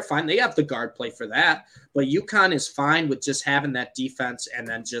UConn, they're fine. They have the guard play for that. But UConn is fine with just having that defense and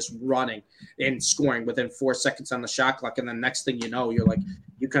then just running and scoring within 4 seconds on the shot clock. And then next thing you know, you're like,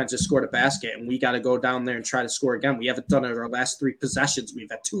 UConn just scored a basket, and we got to go down there and try to score again. We haven't done it our last 3 possessions.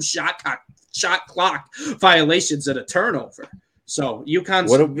 We've had 2 shot clock violations and a turnover. So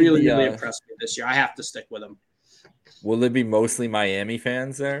UConn's What'll be really the, really impressed me this year. I have to stick with them. Will it be mostly Miami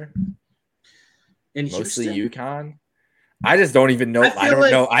fans there? In Mostly Houston? UConn? I just don't even know. I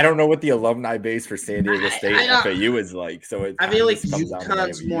don't know. I don't know what the alumni base for San Diego State and FAU is like. So I feel like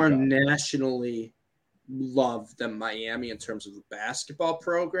UConn's more nationally loved than Miami in terms of the basketball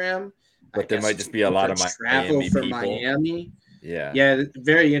program. But there might just be a lot of travel Miami for people. Miami. Yeah.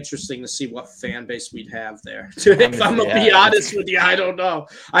 Very interesting to see what fan base we'd have there. If I'm gonna be honest with you, I don't know.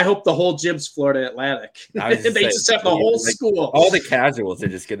 I hope the whole gym's Florida Atlantic. They just have the whole school. All the casuals are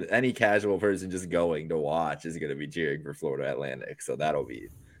just gonna. Any casual person just going to watch is gonna be cheering for Florida Atlantic. So that'll be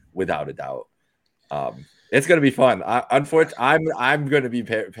without a doubt. It's gonna be fun. Unfortunately, I'm gonna be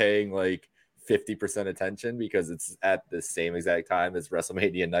paying like 50% attention because it's at the same exact time as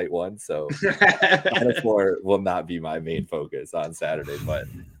WrestleMania Night 1. So Final Four will not be my main focus on Saturday, but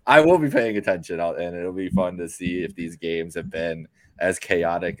I will be paying attention, and it'll be fun to see if these games have been as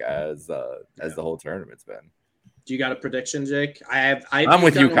chaotic as the whole tournament's been. Do you got a prediction, Jake? I'm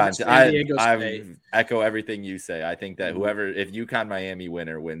with UConn. I echo everything you say. I think that if UConn Miami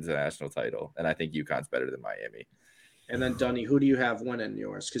winner wins the national title, and I think UConn's better than Miami. And then, Dunny, who do you have winning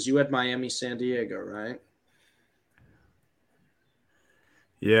yours? Because you had Miami, San Diego, right?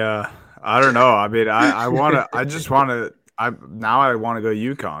 Yeah, I don't know. I mean, I want to. I just want to. I want to go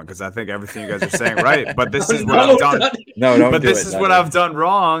UConn because I think everything you guys are saying right. But this is what I've done. No, don't. But do this it, is what I've done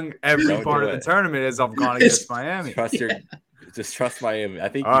wrong. Every Don't part do of the it. tournament is I've gone against Miami. Just trust Miami. I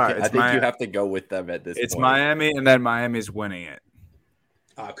think. All you have to go with them at this point. It's Miami, and then Miami's winning it.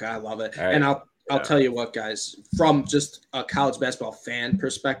 Okay, I love it. Right. And I'll tell you what, guys, from just a college basketball fan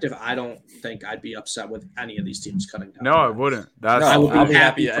perspective, I don't think I'd be upset with any of these teams cutting down. No, I wouldn't. I'll be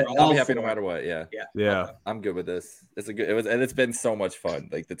happy. I'll be happy no matter what. Yeah. Yeah. I'm good with this. It's been so much fun.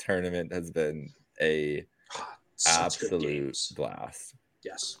 Like the tournament has been a absolute blast.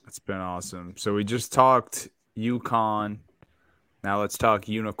 Yes. It's been awesome. So we just talked UConn. Now let's talk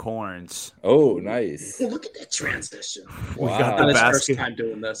unicorns. Oh, nice. Oh, look at that transition. Wow. We got Not the his basket. first time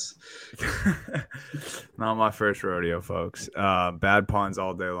doing this. Not my first rodeo, folks. Bad puns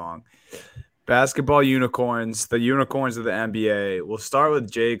all day long. Basketball unicorns, the unicorns of the NBA. We'll start with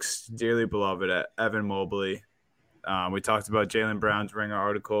Jake's dearly beloved Evan Mobley. We talked about Jaylen Brown's Ringer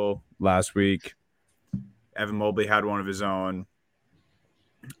article last week. Evan Mobley had one of his own.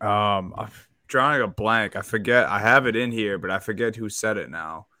 I'm drawing a blank. I forget. I have it in here, but I forget who said it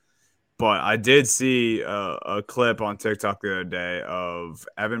now. But I did see a clip on TikTok the other day of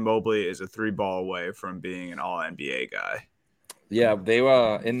Evan Mobley is a 3-ball away from being an all-NBA guy. Yeah, they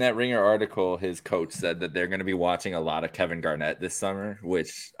in that Ringer article, his coach said that they're going to be watching a lot of Kevin Garnett this summer,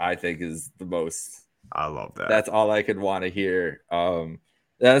 which I think is the most. I love that. That's all I could want to hear.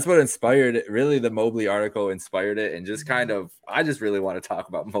 That's what inspired it. Really, the Mobley article inspired it, and just kind of, I just really want to talk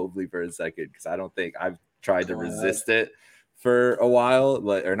about Mobley for a second because I don't think I've tried to resist it for a while,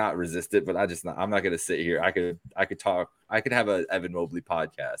 or not resist it, but I'm not going to sit here. I could have a Evan Mobley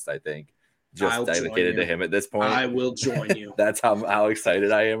podcast. I think just dedicated to him at this point. I will join you. That's how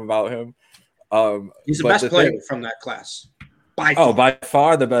excited I am about him. He's the best player from that class. By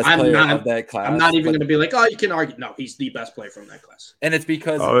far the best player of that class. I'm not even going to be like, oh, you can argue. No, he's the best player from that class. And it's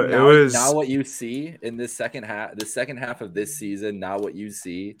because now what you see in this second half of this season, now what you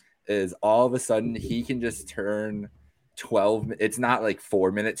see is all of a sudden he can just turn 12. It's not like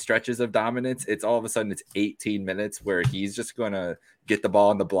 4-minute stretches of dominance. It's all of a sudden it's 18 minutes where he's just going to get the ball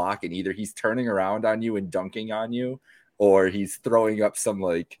on the block, and either he's turning around on you and dunking on you, or he's throwing up some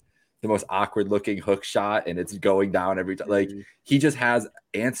like the most awkward looking hook shot and it's going down every time. Like he just has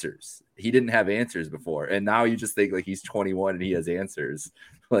answers. He didn't have answers before. And now you just think like he's 21 and he has answers.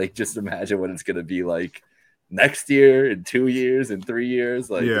 Like just imagine what it's going to be like next year, in 2 years, in 3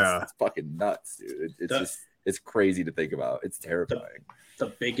 years. Like it's fucking nuts, dude. It's crazy to think about. It's terrifying.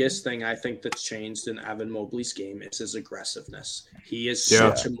 The biggest thing I think that's changed in Evan Mobley's game is his aggressiveness. He is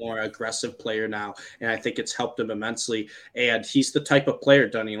such a more aggressive player now, and I think it's helped him immensely. And he's the type of player,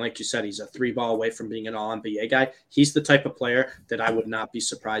 Dunny, like you said, he's a 3-ball away from being an all-NBA guy. He's the type of player that I would not be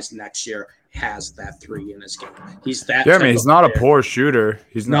surprised next year has that 3 in his game. He's that. Yeah, I mean, he's not a poor shooter.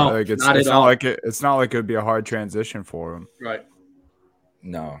 He's not like it's not like it would be a hard transition for him. Right.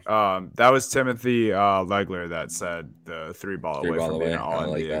 No. That was Timothy Legler that said the 3-ball away from being an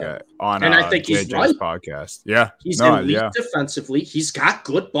all-NBA guy on and I think he's JJ's right. podcast. Yeah. He's elite defensively. He's got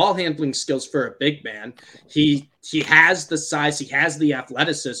good ball handling skills for a big man. He has the size, he has the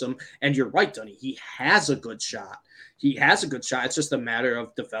athleticism, and you're right, Dunny. He has a good shot. It's just a matter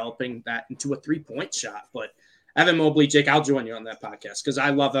of developing that into a 3-point shot. But Evan Mobley, Jake, I'll join you on that podcast because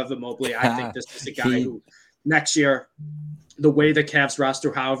I love Evan Mobley. I think this is a guy who next year the way the Cavs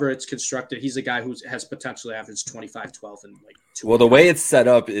roster, however it's constructed, he's a guy who has potentially averaged 25, 12, and like 2. Well, the way it's set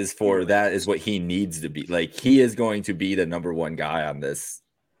up is for that is what he needs to be. Like, he is going to be the number one guy on this.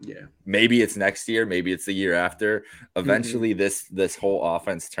 Yeah. Maybe it's next year. Maybe it's the year after. Eventually, this whole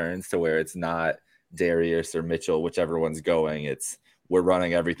offense turns to where it's not Darius or Mitchell, whichever one's going. It's we're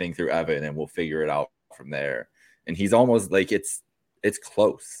running everything through Evan, and we'll figure it out from there. And he's almost like it's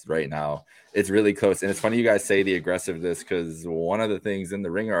close right now. It's really close. And it's funny you guys say the aggressiveness, because one of the things in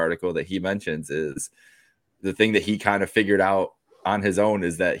the Ringer article that he mentions is the thing that he kind of figured out on his own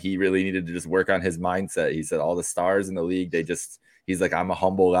is that he really needed to just work on his mindset. He said all the stars in the league, he's like, I'm a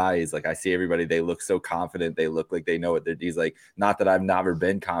humble guy. He's like, I see everybody. They look so confident. They look like they know what they're. He's like, not that I've never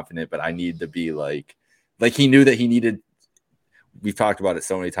been confident, but I need to be like he knew that he needed. We've talked about it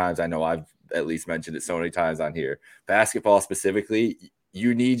so many times. I know I've at least mentioned it so many times on here. Basketball specifically,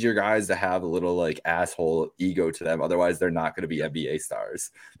 you need your guys to have a little like asshole ego to them. Otherwise, they're not going to be NBA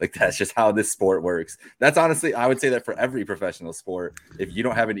stars. Like, that's just how this sport works. That's honestly, I would say that for every professional sport, if you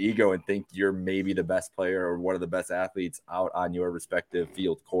don't have an ego and think you're maybe the best player or one of the best athletes out on your respective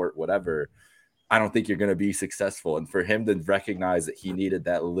field, court, whatever, I don't think you're going to be successful. And for him to recognize that he needed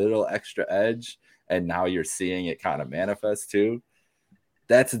that little extra edge, and now you're seeing it kind of manifest too.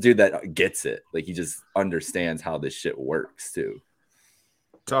 That's a dude that gets it. Like, he just understands how this shit works too.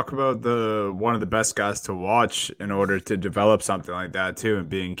 Talk about one of the best guys to watch in order to develop something like that too, and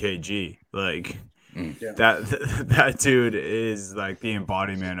being KG. Like that dude is like the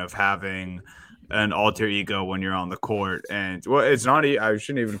embodiment of having an alter ego when you're on the court. And well, it's not. I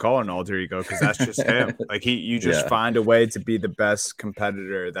shouldn't even call it an alter ego, because that's just him. Like you just find a way to be the best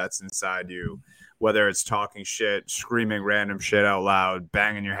competitor that's inside you. Whether it's talking shit, screaming random shit out loud,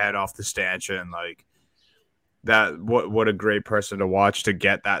 banging your head off the stanchion, like that. What a great person to watch, to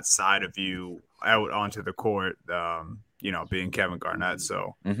get that side of you out onto the court. Being Kevin Garnett.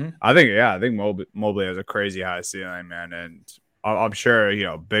 So I think Mobley has a crazy high ceiling, man, and I'm sure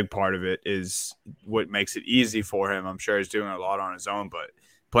big part of it is what makes it easy for him. I'm sure he's doing a lot on his own, but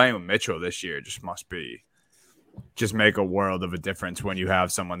playing with Mitchell this year just make a world of a difference when you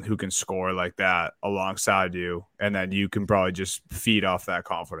have someone who can score like that alongside you, and then you can probably just feed off that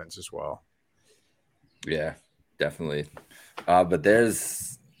confidence as well. Yeah, definitely. But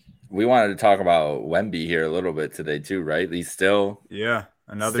we wanted to talk about Wemby here a little bit today too, right? He's still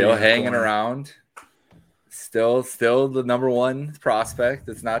hanging around. Still the number one prospect.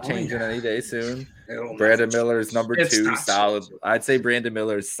 It's not changing any day soon. Brandon Miller is number 2, solid. I'd say Brandon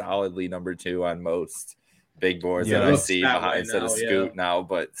Miller is solidly number 2 on most big boards that I see behind instead of Scoot now,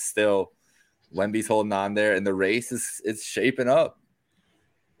 but still Wemby's holding on there, and the race is shaping up.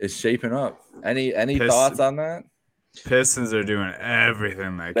 It's shaping up. Any thoughts on that? Pistons are doing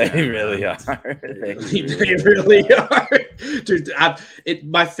everything they can. They really are. They really are. Dude,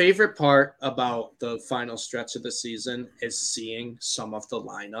 my favorite part about the final stretch of the season is seeing some of the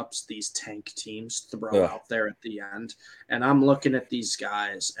lineups these tank teams throw out there at the end. And I'm looking at these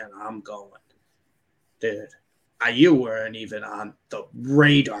guys and I'm going, dude, you weren't even on the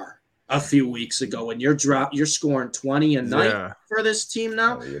radar a few weeks ago, and you're scoring 20 a night for this team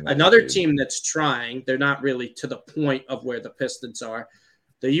now. Another team that's trying, they're not really to the point of where the Pistons are.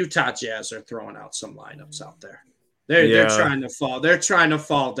 The Utah Jazz are throwing out some lineups out there. They're trying to fall. They're trying to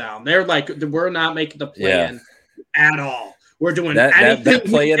fall down. They're like, we're not making the play-in at all. We're doing anything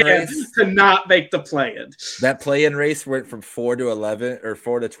play-in race to not make the play-in. That play-in race went from 4 to 11 or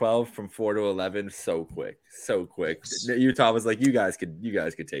 4 to 12, from 4 to 11 so quick. Utah was like, you guys could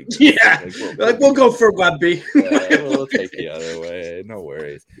take this. Yeah, we'll go for Wemby. We'll take the other way. No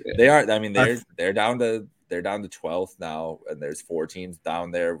worries. They are. I mean, they're down to 12th now, and there's 4 teams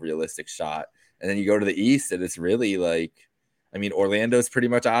down there. Realistic shot, and then you go to the East, and it's really like, I mean, Orlando's pretty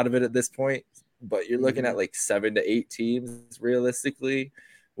much out of it at this point. But you're looking at like 7 to 8 teams realistically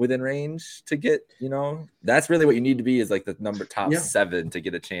within range to get, that's really what you need to be, is like the top 7 to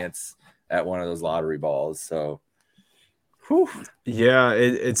get a chance at one of those lottery balls. So, yeah,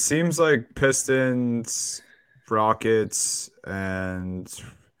 it seems like Pistons, Rockets, and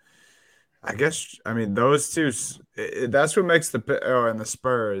those two, that's what makes and the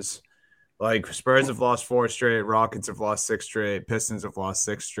Spurs. Like, Spurs have lost 4 straight, Rockets have lost 6 straight, Pistons have lost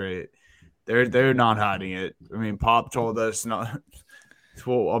 6 straight. They're not hiding it. I mean, Pop told us not.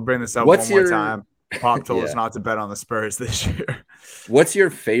 Well, I'll bring this up one more time. Pop told us Yeah. not to bet on the Spurs this year. What's your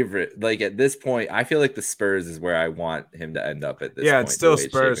favorite? Like at this point, I feel like the Spurs is where I want him to end up at this Yeah, point. it's still the way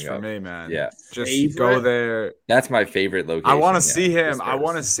Spurs shaping for up. me, man. Yeah. Just go Favorite? there. That's my favorite location. I want yeah, to see the him. I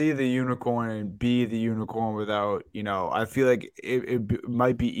want to Spurs. see the unicorn be the unicorn without, I feel like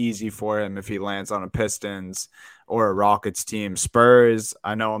might be easy for him if he lands on a Pistons or a Rockets team. Spurs,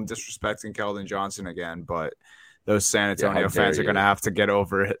 I know I'm disrespecting Keldon Johnson again, but those San Antonio how dare fans are going to you. have to get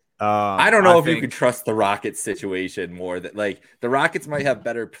over it. I don't know if you think- could trust the Rockets situation more than like the Rockets might have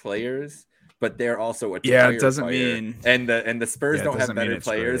better players, but they're also a Yeah, tire it doesn't fire. mean- and the Spurs Yeah, it don't have doesn't mean better it's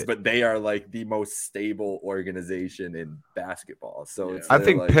players, great. but they are like the most stable organization in basketball. So it's I they're,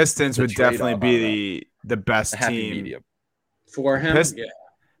 think like, Pistons the would definitely trade-off on be the best a happy team. medium. For him, Pist- yeah,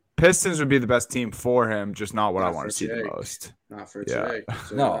 Pistons would be the best team for him, just not what Not I want for to see the Jake. most. not for Yeah. Jake.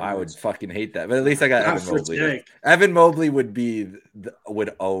 So, No, I would fucking hate that. But at least I got Not Evan for Mobley. Jake. Evan Mobley would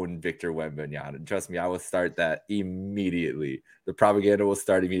would own Victor Wembanyama. And trust me, I will start that immediately. The propaganda will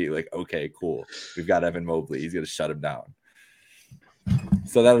start immediately. Like, okay, cool. We've got Evan Mobley. He's gonna shut him down.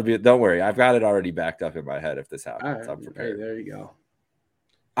 So that'll be. Don't worry, I've got it already backed up in my head. If this All happens, right, I'm hey, prepared. there you go.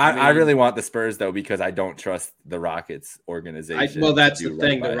 I mean- really want the Spurs though because I don't trust the Rockets organization. Well, that's to the do right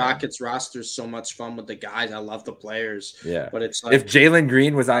thing. by The them. Rockets roster is so much fun with the guys. I love the players, Yeah. but it's like If Jalen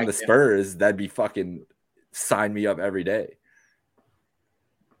Green was on the Yeah. Spurs, that'd be fucking sign me up every day.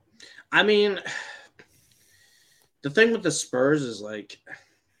 I mean, the thing with the Spurs is like,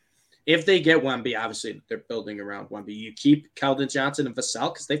 if they get Wemby, obviously they're building around Wemby. You keep Keldon Johnson and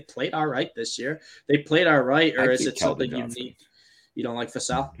Vassell because they've played all right this year. They played all right, or I'd is keep it something Keldon you Johnson. need? You don't like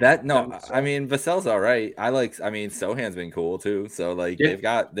Vassell? That no, Vassell. I mean Vassell's all right. I mean Sohan's been cool too. So like Yeah.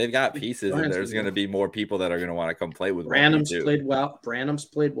 they've got pieces, Sohan's and there's been going to good. be more people that are going to want to come play with Wemby, Branham's too. played well. Branham's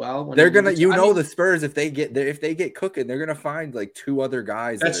played well. when They're he gonna, needed you to. I know, mean, the Spurs if they get cooking, they're gonna find like two other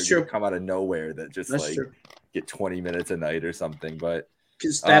guys That's that are gonna true. come out of nowhere that just that's like true. get 20 minutes a night or something. But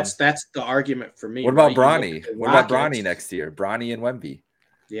Because that's the argument for me. what about right? You look Bronny? at the What about Rockets. Bronny next year? Bronny and Wemby.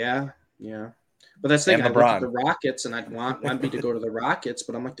 Yeah. But that's the thing. I And look at LeBron. the Rockets, and I'd want Wemby to go to the Rockets,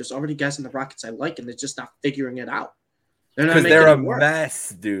 but I'm like, there's already guys in the Rockets I like, and they're just not figuring it out. They're not Because making they're a it work. mess,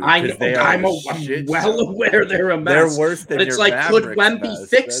 dude. I 'Cause know. they are I'm a shit well show. aware they're a They're mess. worse than But it's your like, could Mavericks Wemby mess.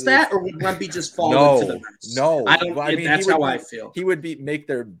 fix That is- that, or would Wemby just fall into the mess? No. I don't. Well, I mean, that's he would how I be- feel. He would make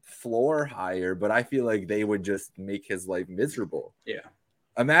their floor higher, but I feel like they would just make his life miserable. Yeah.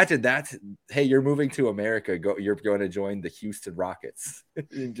 Imagine that. Hey, you're moving to America. You're going to join the Houston Rockets.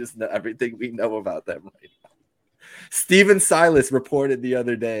 And just know everything we know about them right now. Steven Silas reported the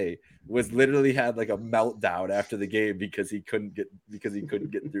other day was literally had like a meltdown after the game because he couldn't get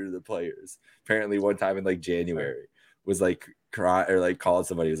through to the players. Apparently, one time in like January was like cry or like called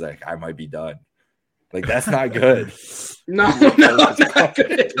somebody. He was like, "I might be done." Like that's not good. No, not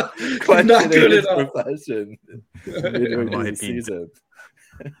good at all. Not good at all. Profession. Midway through Might the be season.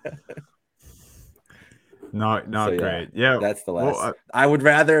 Not So, yeah, great. Yeah, That's the last. Well, I would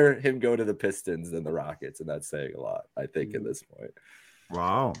rather him go to the Pistons than the Rockets, and that's saying a lot. I think at this point.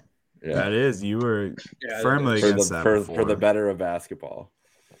 wow. Yeah, That is, you were Yeah, firmly for against the that for before. the better of basketball.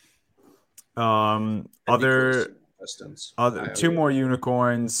 Other Pistons. two more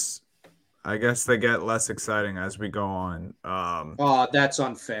unicorns. I guess they get less exciting as we go on. Oh, that's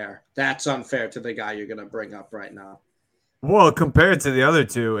unfair. That's unfair to the guy you're going to bring up right now. Well, compared to the other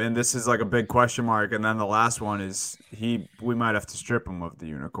two, and this is like a big question mark, and then the last one is we might have to strip him of the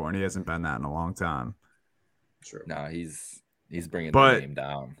unicorn. He hasn't been that in a long time. True. No, he's bringing But- the name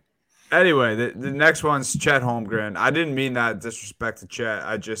down. Anyway, the next one's Chet Holmgren. I didn't mean that disrespect to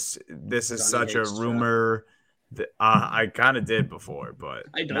Chet. This is Johnny such a hates Chet. rumor. That, I kind of did before, but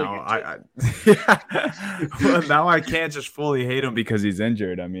I know now you well, now I can't just fully hate him because he's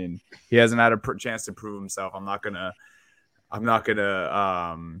injured. I mean, he hasn't had a chance to prove himself. I'm not gonna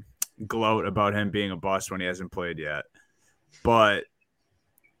gloat about him being a bust when he hasn't played yet. But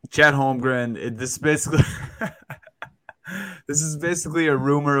Chet Holmgren, this is basically a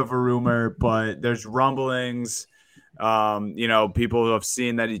rumor of a rumor, but there's rumblings. People have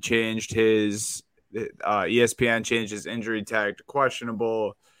seen that he changed his ESPN changed his injury tag to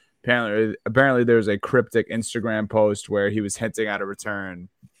questionable. Apparently there's a cryptic Instagram post where he was hinting at a return.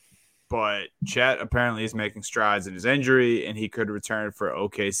 But Chet apparently is making strides in his injury, and he could return for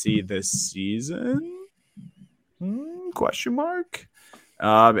OKC this season? Question mark.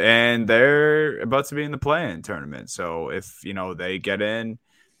 And they're about to be in the play-in tournament. So if they get in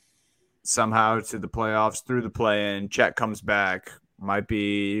somehow to the playoffs through the play-in, Chet comes back, might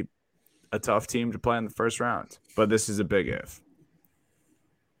be a tough team to play in the first round. But this is a big if.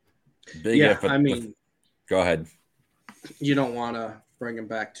 Big Yeah, if, but I mean, go ahead. you don't want to bring him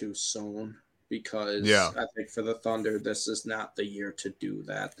back too soon. because I think for the Thunder, this is not the year to do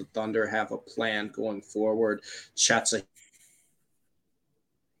that. The Thunder have a plan going forward. Chet's a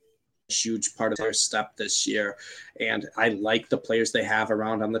huge part of their step this year, and I like the players they have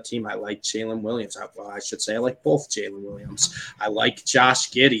around on the team. I like Jalen Williams. I should say I like both Jalen Williams. I like Josh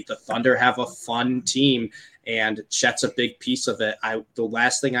Giddey. The Thunder have a fun team, and Chet's a big piece of it. The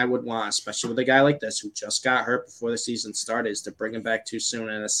last thing I would want, especially with a guy like this who just got hurt before the season started, is to bring him back too soon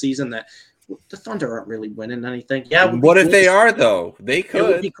in a season that the Thunder aren't really winning anything. Yeah, what if they are though? They could. It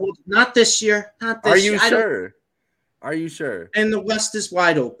would be cool. Not this year. Not this year. Are you sure? Are you sure? And the West is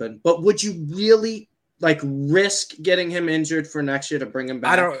wide open. But would you really risk getting him injured for next year to bring him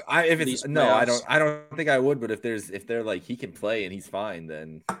back? I don't think I would. But if they're like he can play and he's fine,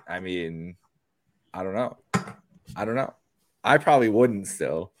 then I mean, I don't know. I probably wouldn't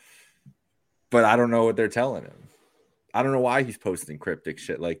still, but I don't know what they're telling him. I don't know why he's posting cryptic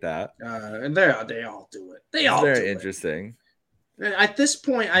shit like that. And they all do it. They all very interesting. At this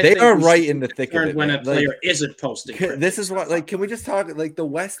point, I think they are right in the thick of it. When a player isn't posting, this is what can we just talk the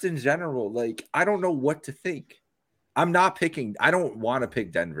West in general? I don't know what to think. I'm not picking. I don't want to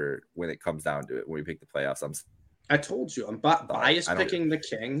pick Denver when it comes down to it. When we pick the playoffs, I told you I'm biased picking the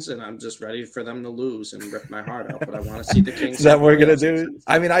Kings, and I'm just ready for them to lose and rip my heart out. But I want to see the Kings. Is that what we're gonna do?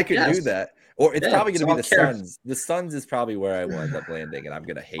 I mean, I could do that. Or it's probably going to be the Suns. The Suns is probably where I will end up landing, and I'm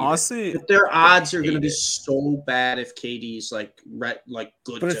going to hate it. But their odds are going to be so bad if KD's good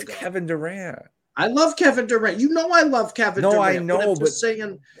but it's Kevin Durant. I love Kevin Durant. You know I love Kevin Durant. No, I know, but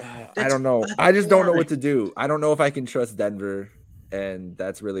saying, I don't know. I just don't know what to do. I don't know if I can trust Denver, and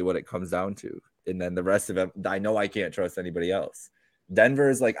that's really what it comes down to. And then the rest of it, I know I can't trust anybody else. Denver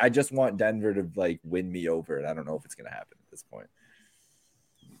is I just want Denver to win me over, and I don't know if it's going to happen at this point.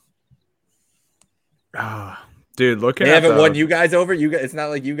 Dude, they haven't won you guys over. It's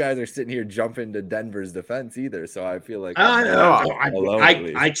not like you guys are sitting here jumping to Denver's defense either. So I feel like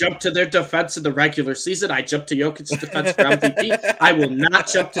I jumped to their defense in the regular season. I jumped to Jokic's defense for MVP. I will not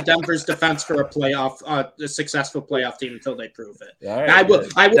jump to Denver's defense for a successful playoff team until they prove it. Right, I will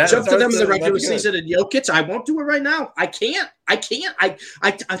jump to them in the regular season and Jokic. I won't do it right now. I can't. I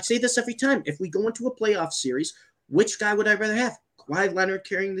say this every time. If we go into a playoff series, which guy would I rather have? Kawhi Leonard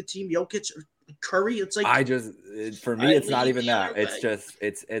carrying the team, Jokic, or Curry? It's for me, it's not even that. It's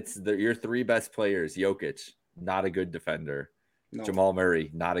your three best players. Jokic, not a good defender. No. Jamal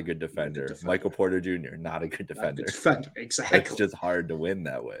Murray, not a good defender. Michael Porter Jr., not a good defender. Exactly. It's just hard to win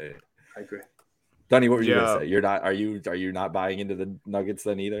that way. I agree. Dunny, what were you gonna say? You're not. Are you not buying into the Nuggets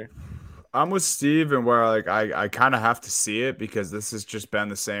then either? I'm with Steve, and where I kind of have to see it because this has just been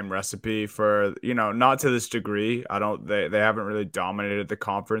the same recipe for, not to this degree. They haven't really dominated the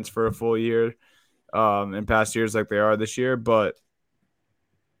conference for a full year in past years like they are this year. But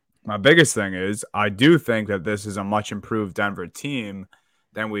my biggest thing is I do think that this is a much improved Denver team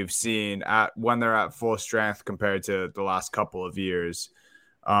than we've seen when they're at full strength compared to the last couple of years.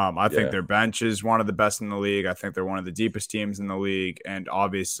 I think their bench is one of the best in the league. I think they're one of the deepest teams in the league, and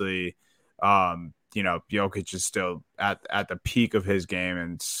obviously. Jokic is still at the peak of his game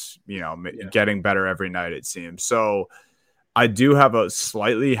and, getting better every night, it seems. So I do have a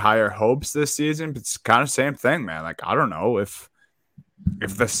slightly higher hopes this season, but it's kind of same thing, man. I don't know if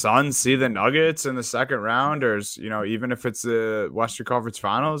the Suns see the Nuggets in the second round or, even if it's the Western Conference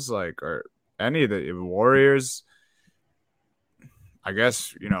Finals, or any of the Warriors, I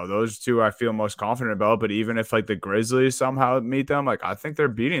guess, those two I feel most confident about. But even if the Grizzlies somehow meet them, I think they're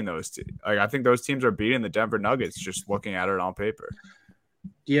beating those two. I think those teams are beating the Denver Nuggets just looking at it on paper.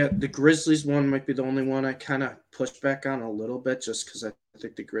 Yeah, the Grizzlies one might be the only one I kind of push back on a little bit just because I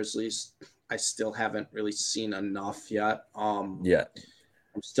think the Grizzlies, I still haven't really seen enough yet. I'm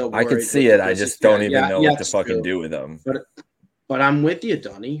still worried. I can see it. I just don't even know what to fucking do with them. But I'm with you,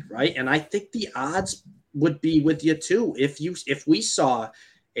 Dunny, right? And I think the odds would be with you too. If we saw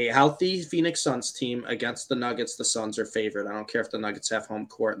a healthy Phoenix Suns team against the Nuggets, the Suns are favored. I don't care if the Nuggets have home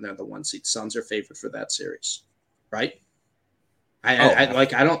court and they're the 1 seed. Suns are favored for that series, right? I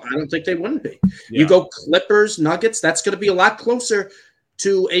don't think they wouldn't be. Yeah. You go Clippers, Nuggets, that's going to be a lot closer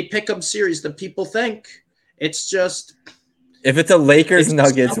to a pick'em series than people think. It's just if it's a Lakers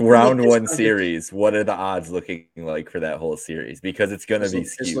Nuggets round one series, what are the odds looking like for that whole series? Because it's going to be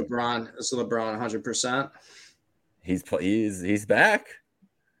skewed. Is LeBron 100%? He's back.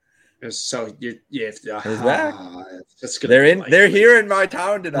 So he's back. They're here in my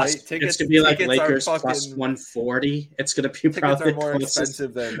town tonight. It's going to be like Lakers plus 140. It's going to be probably more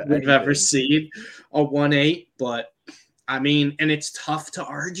expensive than we've ever seen. A 1-8, but I mean, and it's tough to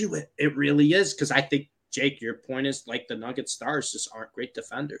argue it. It really is because I think. Jake, your point is the Nuggets stars just aren't great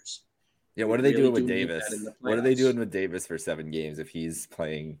defenders. Yeah, what are they really doing with do need Davis? that in the What are they playoffs. doing with Davis for 7 games if he's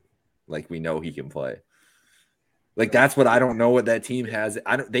playing like we know he can play? Like that's what I don't know what that team has.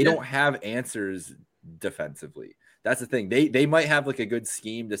 They don't have answers defensively. That's the thing. They might have like a good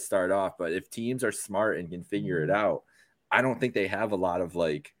scheme to start off, but if teams are smart and can figure it out, I don't think they have a lot of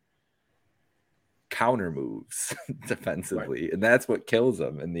like counter moves defensively, and that's what kills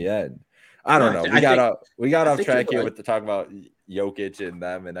them in the end. I don't know. We got off track here with the talk about Jokic and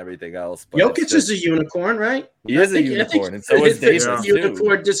them and everything else. But Jokic is a unicorn, right? He is a unicorn, and so is Davis too.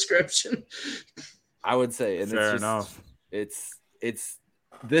 Unicorn description. I would say, and fair enough. It's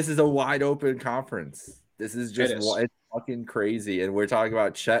this is a wide open conference. This is just it's fucking crazy, and we're talking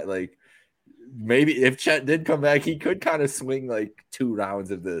about Chet. Like maybe if Chet did come back, he could kind of swing like 2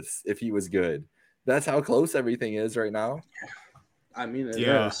 rounds of this if he was good. That's how close everything is right now. I mean, it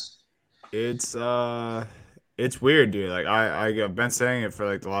is. It's weird, dude. Like I've been saying it for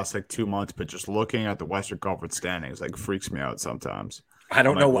like the last like 2 months, but just looking at the Western Conference standings like freaks me out sometimes. I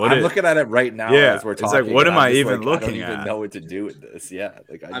don't know. I'm looking at it right now as we're talking. It's like, what am I even looking at? I don't even know what to do with this. Yeah,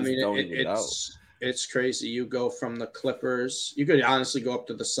 like I mean, don't even know. It's crazy. You go from the Clippers. You could honestly go up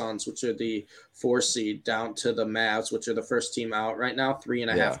to the Suns, which are the 4 seed, down to the Mavs, which are the first team out right now.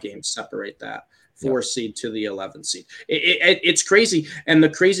 3.5 games separate that. 4 seed to the 11 seed. It's crazy. And the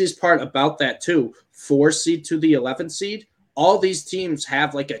craziest part about that too, 4 seed to the 11 seed, all these teams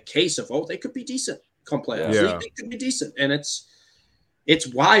have like a case of, they could be decent come playoffs. Yeah. They could be decent. And it's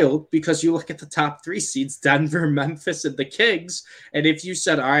wild because you look at the top 3 seeds, Denver, Memphis, and the Kings. And if you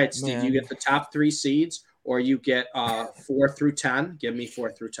said, all right, Steve, you get the top 3 seeds or you get 4 through 10, give me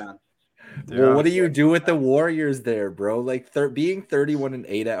 4 through 10. Well, what do you do with the Warriors there, bro? Like being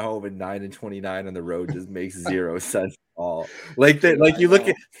 31-8 at home and 9-29 on the road just makes zero sense at all. Like that, like you look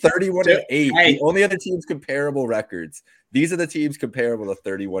at 31-8. The only other teams comparable records. These are the teams comparable to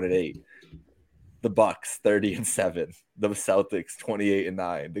 31-8. The Bucks 30-7, the Celtics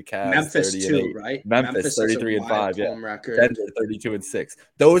 28-9, the Cavs Memphis 30-8, too, right? Memphis 33-5, Denver 32-6.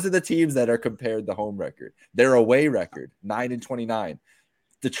 Those are the teams that are compared the home record. Their away record 9-29.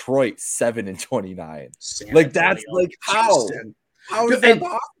 Detroit 7-29. Like that's like how is that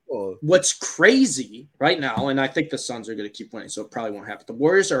possible? What's crazy right now, and I think the Suns are going to keep winning, so it probably won't happen. The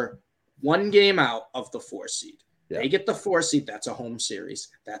Warriors are 1 game out of the 4 seed. They get the 4 seed. That's a home series.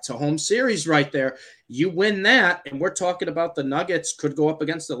 That's a home series right there. You win that, and we're talking about the Nuggets could go up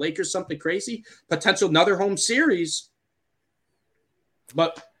against the Lakers, something crazy, potential another home series.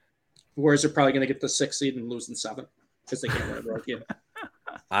 But the Warriors are probably going to get the 6th seed and lose in 7 because they can't win a road game.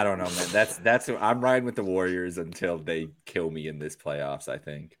 I don't know, man. That's I'm riding with the Warriors until they kill me in this playoffs. I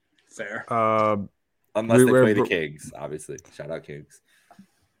think fair. Unless they play the Kings, obviously. Shout out Kings.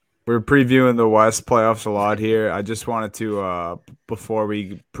 We're previewing the West playoffs a lot here. I just wanted to, before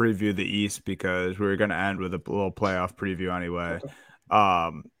we preview the East, because we were going to end with a little playoff preview anyway.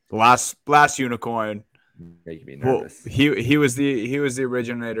 Last unicorn. Making me nervous. Well, he was the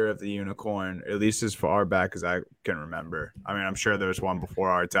originator of the unicorn, at least as far back as I can remember. I mean, I'm sure there was one before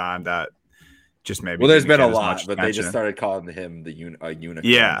our time that just maybe. Well, there's been a lot, but they just started calling him the unicorn.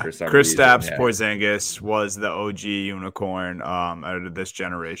 Yeah, for some Kristaps reason. Porzingis was the OG unicorn out of this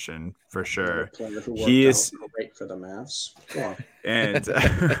generation for sure. He is great for the Mavs. And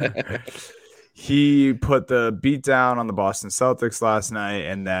he put the beat down on the Boston Celtics last night,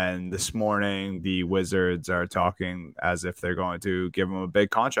 and then this morning the Wizards are talking as if they're going to give him a big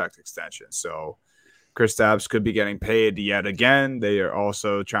contract extension. So Kristaps could be getting paid yet again. They are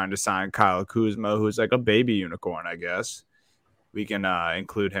also trying to sign Kyle Kuzma, who's like a baby unicorn, I guess. We can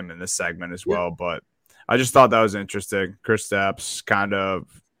include him in this segment as well. But I just thought that was interesting. Kristaps kind of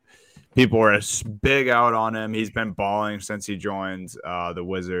people were big out on him. He's been balling since he joined the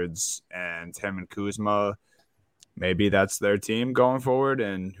Wizards, and him and Kuzma, maybe that's their team going forward.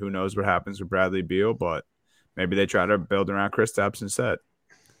 And who knows what happens with Bradley Beal, but maybe they try to build around Kristaps instead.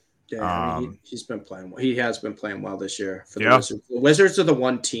 Yeah, I mean, he's been playing well. He has been playing well this year for the Wizards. The Wizards are the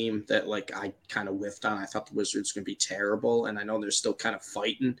one team that like I kind of whiffed on. I thought the Wizards were going to be terrible, and I know they're still kind of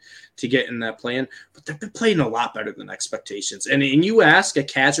fighting to get in that plan, but they've been playing a lot better than expectations. And you ask a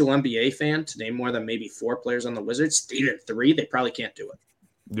casual NBA fan to name more than maybe 4 players on the Wizards, either 3, they probably can't do it.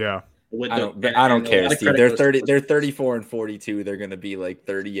 Yeah. I don't care, Steve. They're 34 and 42. They're going to be like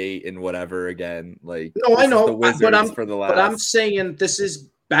 38 and whatever again. Like no, I know, the Wizards for the last. But I'm saying this is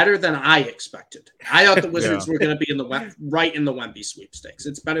better than I expected. I thought the Wizards were going to be in the right in the Wemby sweepstakes.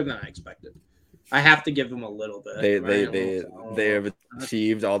 It's better than I expected. I have to give them a little bit. They have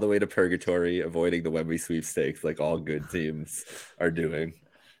achieved all the way to purgatory, avoiding the Wemby sweepstakes, like all good teams are doing.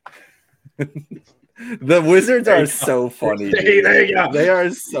 The Wizards are so funny. There you go. They are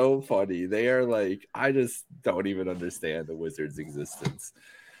so funny. They are like, I just don't even understand the Wizards' existence.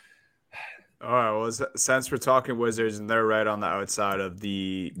 All right. Well, since we're talking Wizards and they're right on the outside of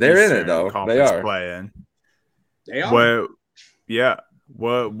the They're in Eastern it, though. Conference They are. play-in. They are.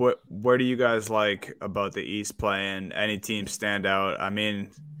 What do you guys like about the East playing? Any teams stand out? I mean,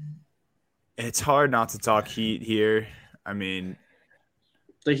 it's hard not to talk Heat here. I mean,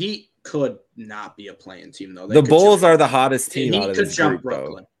 The Heat could not be a playing team, though. The Bulls are the hottest team The out Heat of could this jump group,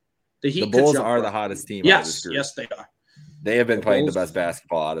 Brooklyn. though. The Bulls are the hottest team out of this group. Yes, they are. They have been The playing Bulls- the best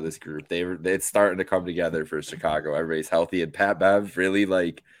basketball out of this group. It's starting to come together for Chicago. Everybody's healthy, and Pat Bev really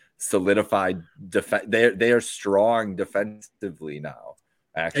like solidified. They are strong defensively now.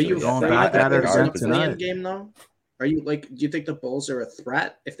 Are Actually, you Going afraid back of at the it Bulls in again the play-in tonight. game, though? Are you like? Do you think the Bulls are a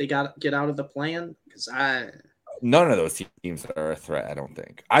threat if they get out of the play-in? Because None of those teams are a threat. I don't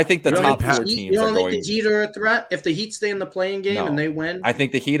think. I think the you don't top think four the Heat- teams you are don't think going. the Heat are a threat if the Heat stay in the playing game No. and they win? I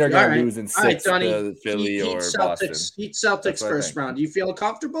think the Heat are All going right. to lose in All right, six Donnie. to Philly Heat or Celtics. Boston. Heat Celtics That's what I first think. round. Do you feel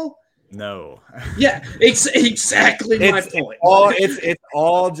comfortable? no. Yeah, exactly my point. It's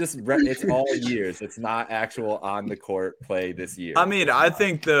all years. It's not actual on the court play this year. I mean, It's I not.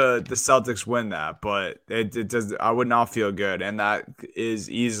 think the Celtics win that, but it does. I would not feel good, and that is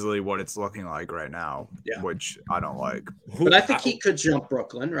easily what it's looking like right now, Yeah. which I don't like. But I think Heat could jump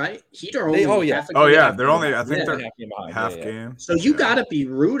Brooklyn, right? Heat are only They- oh, yeah. half a Oh game yeah, after they're only. I that. think Yeah. they're half game behind. half Yeah. game. So you Yeah. got to be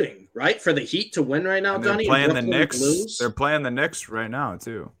rooting, right, for the Heat to win right now, And they're Donnie. playing the Brooklyn Knicks. lose? They're playing the Knicks right now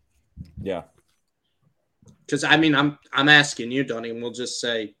too. Yeah. Because I mean, I'm asking you, Donnie, and we'll just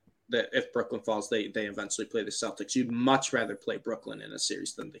say that if Brooklyn falls, they eventually play the Celtics. You'd much rather play Brooklyn in a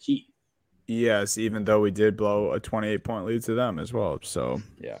series than the Heat. Yes, even though we did blow a 28-point lead to them as well. So,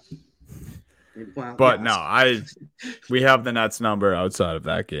 Yeah. Well, but yes. no, we have the Nets number outside of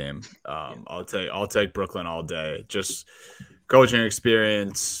that game. I'll take Brooklyn all day. Just coaching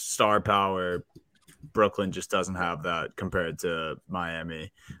experience, star power. Brooklyn just doesn't have that compared to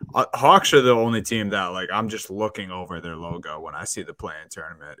Miami. Hawks are the only team that like I'm just looking over their logo when I see the play-in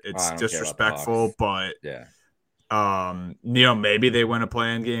tournament. It's I don't care about the disrespectful, Hawks. but Yeah. maybe they win a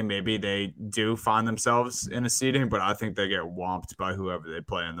play-in game, maybe they do find themselves in a seeding, but I think they get whomped by whoever they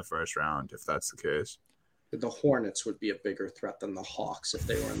play in the first round if that's the case. The Hornets would be a bigger threat than the Hawks if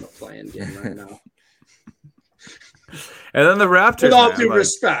they were in the playing game right now. And then the Raptors, With all man, due like,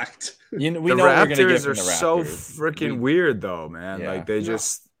 respect, We the know what we're gonna get Raptors from are the so Raptors. freaking weird though, man. Yeah. Like they No.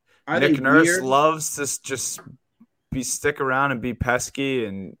 just are Nick they Nurse weird? loves to just stick around and be pesky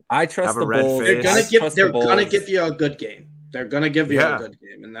and I trust have a the red Bulls. face. They're gonna give you a good game. They're gonna give you Yeah. a good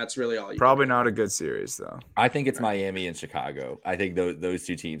game, and that's really all you probably can not a good series though. I think it's Miami and Chicago. I think those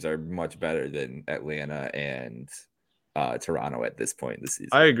two teams are much better than Atlanta and Toronto at this point in the season.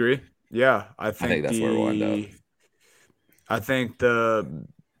 I agree. Yeah, I think that's where we'll end up. I think the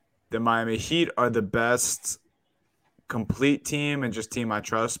Miami Heat are the best complete team and just team I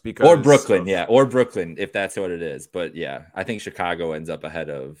trust because Or Brooklyn, or Brooklyn, if that's what it is. But yeah, I think Chicago ends up ahead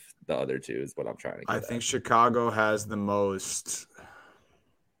of the other two, is what I'm trying to get I at. think Chicago has the most.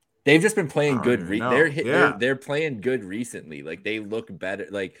 They've just been playing I good. don't even know. They're playing good recently. Like they look better.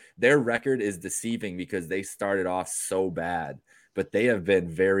 Like their record is deceiving because they started off so bad, but they have been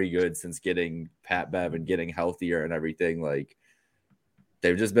very good since getting Pat Bev and getting healthier and everything. Like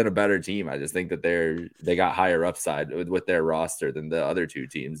they've just been a better team. I just think that they got higher upside with their roster than the other two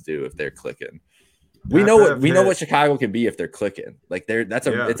teams do if they're clicking. We know what Chicago can be if they're clicking. Like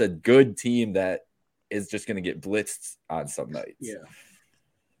it's a good team that is just going to get blitzed on some nights. Yeah.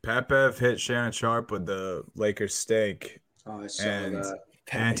 Pat Bev hit Shannon Sharp with the Lakers stake, Oh, I saw And- that.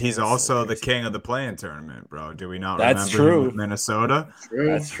 and he's also the king of the play-in tournament, bro. Do we not That's remember him true. with Minnesota? True.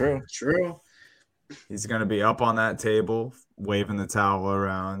 That's true. True. He's going to be up on that table, waving the towel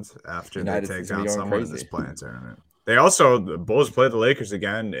around after United they take is gonna down be going someone in crazy. this play-in tournament. The Bulls play the Lakers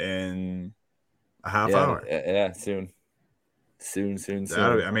again in a half hour. Yeah, soon.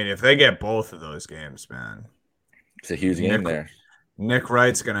 I mean, if they get both of those games, man, It's a huge game Nick- there. Nick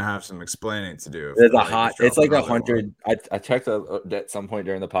Wright's going to have some explaining to do. if There's the a Lakers hot. drop It's like another one. 100. I checked at some point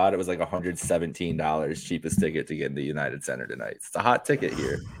during the pod. It was like $117 cheapest ticket to get into United Center tonight. It's a hot ticket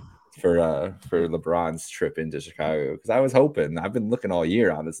here for LeBron's trip into Chicago. Because I was hoping. I've been looking all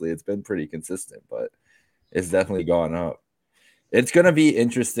year. Honestly, it's been pretty consistent, but it's definitely gone up. It's going to be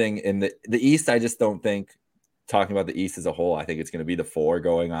interesting in the East. I just don't think, talking about the East as a whole, I think it's going to be the four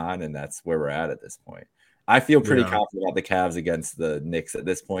going on, and that's where we're at this point. I feel pretty confident about the Cavs against the Knicks at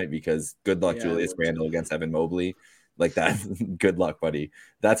this point because good luck Yeah, Julius I would Randle too. against Evan Mobley. Like that's good luck, buddy.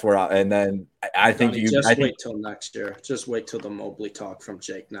 That's where and then I think Donnie, wait till next year. Just wait till the Mobley talk from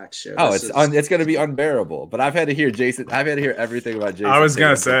Jake next year. Oh, it's going to be unbearable. But I've had to hear everything about Jason. I was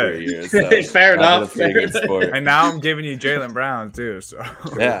going to say. Years, so fair enough. And now I'm giving you Jaylen Brown too. So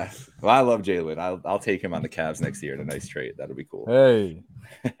yeah, well, I love Jaylen. I'll take him on the Cavs next year in a nice trade. That'll be cool. Hey,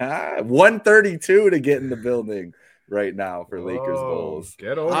 132 to get in the building right now for Lakers Bulls.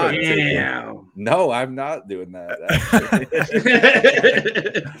 Get over it. No, I'm not doing that.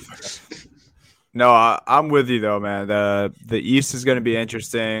 No, I'm with you though, man. The East is going to be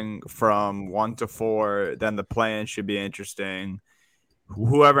interesting from 1 to 4. Then the play-in should be interesting.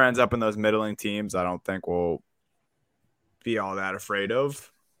 Whoever ends up in those middling teams, I don't think will be all that afraid of.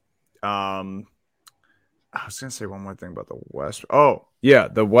 I was going to say one more thing about the West. Oh, yeah,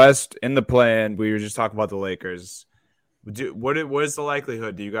 the West in the play-in. We were just talking about the Lakers. What is the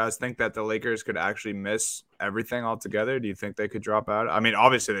likelihood? Do you guys think that the Lakers could actually miss everything altogether? Do you think they could drop out? I mean,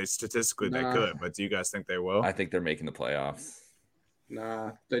 obviously, they could, but do you guys think they will? I think they're making the playoffs.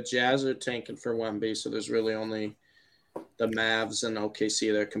 Nah, the Jazz are tanking for Wemby, so there's really only the Mavs and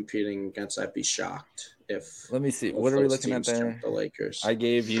OKC they're competing against. I'd be shocked if. Let me see. What are we looking at there? The Lakers. I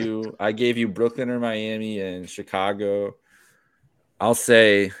gave you Brooklyn or Miami and Chicago. I'll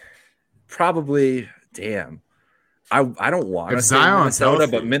say probably. Damn. I don't want to say Minnesota,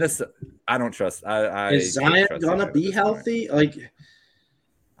 but Minnesota. I don't trust. Is Zion gonna be healthy? Like,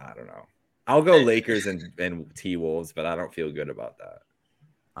 I don't know. I'll go Lakers and T-Wolves, but I don't feel good about that.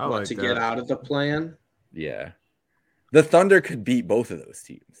 I like to get out of the plan. Yeah, the Thunder could beat both of those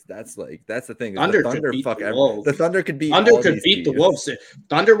teams. That's the thing. The Thunder could beat the Wolves.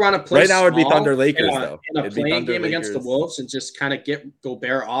 Thunder want to play right now. It'd be Thunder Lakers though. In a playing game against the Wolves and just kind of get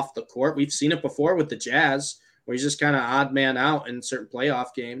Gobert off the court. We've seen it before with the Jazz, where he's just kind of odd man out in certain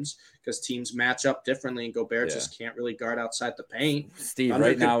playoff games because teams match up differently and Gobert just can't really guard outside the paint. Steve,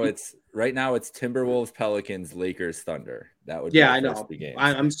 right now it's Timberwolves, Pelicans, Lakers, Thunder. That would I know.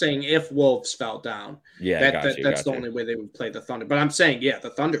 I'm saying if Wolves fell down, that's the only way they would play the Thunder. But I'm saying, the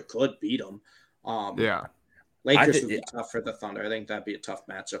Thunder could beat them. Lakers would be tough for the Thunder. I think that'd be a tough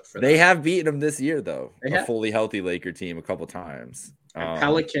matchup for them. They have beaten them this year, though. A fully healthy Laker team a couple times.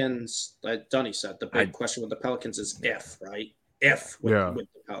 Pelicans, like Dunny said, the big question with the Pelicans is if, right? With the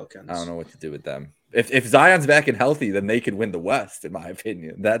Pelicans. I don't know what to do with them. If Zion's back and healthy, then they could win the West, in my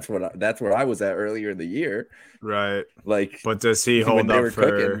opinion. That's where I was at earlier in the year. Right. But does he hold up for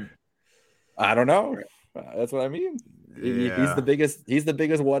cooking, I don't know. That's what I mean. Yeah. He's the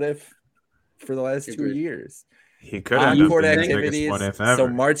biggest what if for the last 2 years. He could end up being the biggest what if ever. So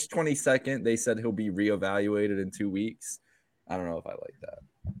March 22nd, they said he'll be reevaluated in 2 weeks. I don't know if I like that.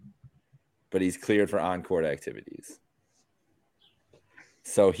 But he's cleared for on-court activities.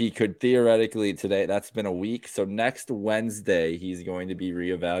 So he could theoretically today, that's been a week. So next Wednesday, he's going to be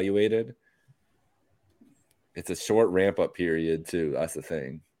reevaluated. It's a short ramp-up period, too. That's the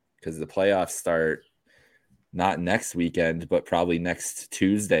thing. Because the playoffs start not next weekend, but probably next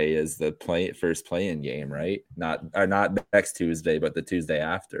Tuesday is the first play-in game, right? Not next Tuesday, but the Tuesday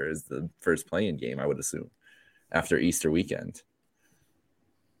after is the first play-in game, I would assume, after Easter weekend.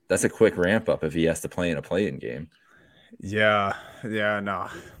 That's a quick ramp-up if he has to play in a play-in game. Yeah, no.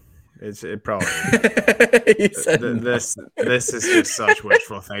 It probably this is just such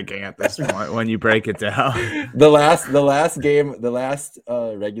wishful thinking at this point when you break it down. The last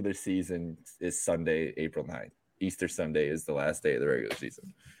regular season is Sunday, April 9th. Easter Sunday is the last day of the regular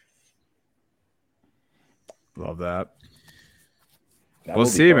season. Love that. We'll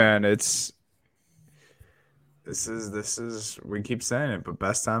see, man. This is we keep saying it, but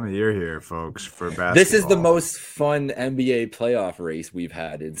best time of year here, folks, for basketball. This is the most fun NBA playoff race we've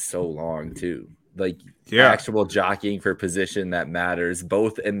had in so long, too. Actual jockeying for position that matters,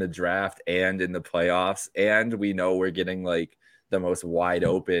 both in the draft and in the playoffs. And we know we're getting the most wide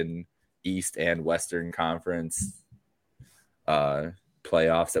open East and Western Conference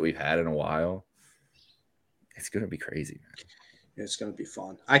playoffs that we've had in a while. It's gonna be crazy, man. It's going to be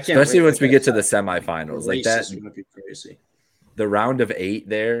fun. I can't especially once we get to the semifinals. Like that, it's going to be crazy. The round of 8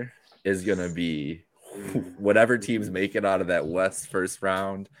 there is going to be whatever teams make it out of that West first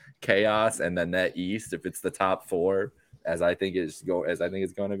round chaos, and then that East, if it's the top 4, as I think it's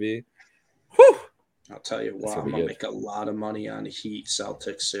going to be. Whew, I'll tell you what, I'm going to make a lot of money on the Heat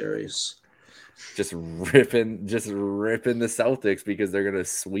Celtics series. Just ripping the Celtics because they're going to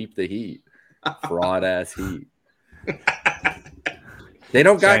sweep the Heat. Fraud ass Heat. They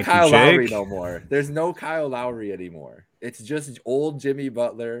don't got Kyle Lowry no more. There's no Kyle Lowry anymore. It's just old Jimmy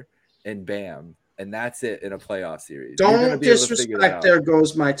Butler and Bam, and that's it in a playoff series. Don't disrespect. There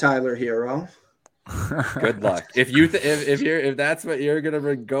goes my Tyler Hero. Good luck. If that's what you're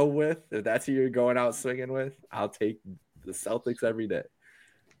gonna go with, if that's who you're going out swinging with, I'll take the Celtics every day.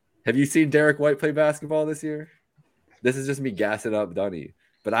 Have you seen Derek White play basketball this year? This is just me gassing up Dunny,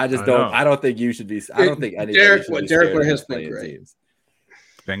 but I just don't. I don't think you should be. I don't think anybody Derek should be White scared has of been playing great. teams.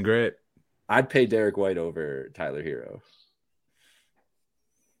 Been great. I'd pay Derek White over Tyler Hero.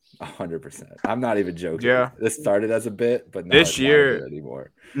 100%. I'm not even joking. Yeah. This started as a bit, but now This it's year- not a bit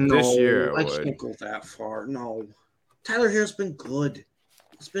anymore. No, This year, I I would. can't go that far. No, Tyler Hero's been good.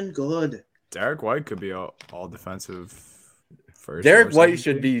 He's been good. Derek White could be all defensive first. Derek or White second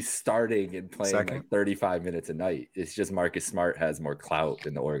should team. be starting and playing Second. like 35 minutes a night. It's just Marcus Smart has more clout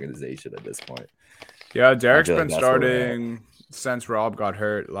in the organization at this point. Yeah, Derek's I feel been like that's where we're at. starting since Rob got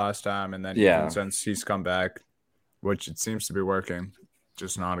hurt last time, and then Yeah. even since he's come back, which it seems to be working.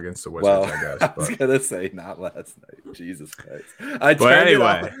 Just not against the Wizards, Well, I guess. I was But gonna say not last night. Jesus Christ! I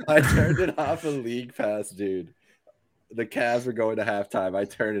anyway. turned it off of League Pass, dude. The Cavs were going to halftime. I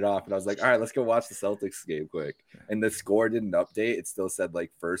turned it off and I was like, all right, let's go watch the Celtics game quick. And the score didn't update. It still said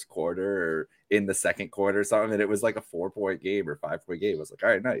like first quarter or in the second quarter or something. And it was like a 4-point game or 5-point game. I was like, all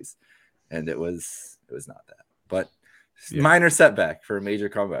right, nice. And it was not that. But Yeah. minor setback for a major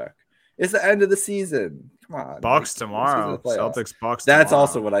comeback. It's the end of the season. Come on. Bucks like, tomorrow. the playoffs. Celtics Bucks. That's tomorrow.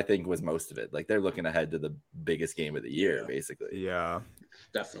 also what I think was most of it. Like they're looking ahead to the biggest game of the year, Yeah. basically. Yeah.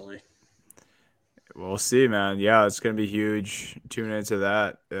 Definitely. We'll see, man. Yeah, it's gonna be huge. Tune into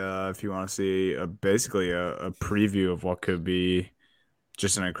that if you want to see basically a preview of what could be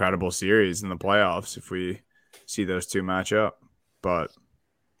just an incredible series in the playoffs if we see those two match up. But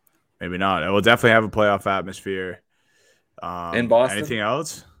maybe not. It will definitely have a playoff atmosphere. In Boston? Anything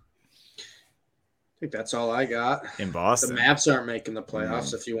else I think that's all I got. in The Boston? Mavs aren't making the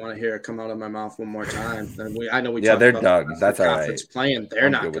playoffs. If you want to hear it come out of my mouth one more time, then I know we. Yeah, talked they're about done. the That's all conference right. playing. They're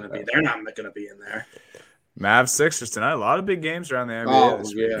I'm not good going to with be. that. They're not going to be in there. Mavs Sixers tonight. A lot of big games around the NBA. Oh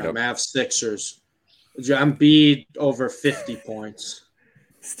this yeah, weekend. Mavs Sixers. Embiid over 50 points.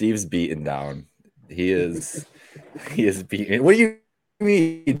 Steve's beaten down. He is beaten. What do you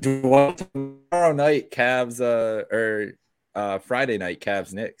mean? Tomorrow night, Cavs Friday night,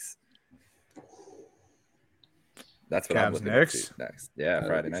 Cavs Knicks. That's what I'm Cavs looking Knicks? at next. Yeah, That'd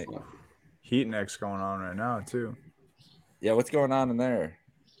Friday be night. fun. Heat next going on right now too. Yeah, what's going on in there?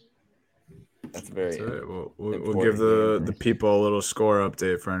 That's very. That's it. We'll important give the game. people a little score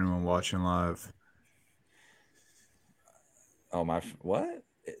update for anyone watching live. Oh my! What?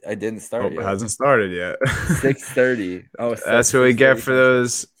 I didn't Oh, start it yet. hasn't started yet. 6:30. Oh, That's what we get for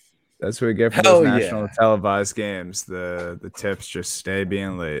those. That's what we get for Hell those yeah. national televised games. The tips just stay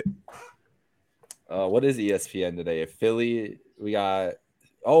being late. What is ESPN today? Philly. We got.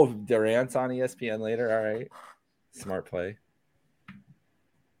 Oh, Durant's on ESPN later. All right. Smart play.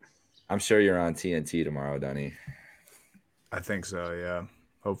 I'm sure you're on TNT tomorrow, Dunny. I think so. Yeah.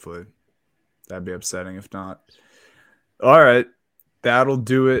 Hopefully, that'd be upsetting if not. All right. That'll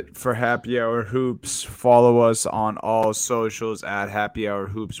do it for Happy Hour Hoops. Follow us on all socials at Happy Hour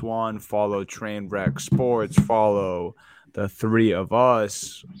Hoops 1. Follow Trainwreck Sports. Follow the three of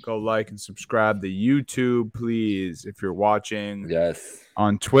us. Go like and subscribe to YouTube, please. If you're watching Yes.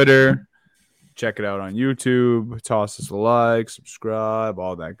 on Twitter, check it out on YouTube. Toss us a like, subscribe,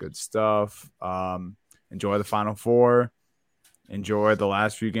 all that good stuff. Enjoy the Final Four. Enjoy the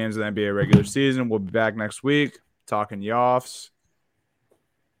last few games of the NBA regular season. We'll be back next week talking Yoffs.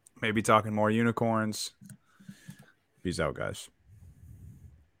 Maybe talking more unicorns. Peace out, guys.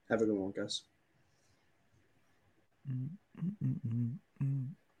 Have a good one, guys.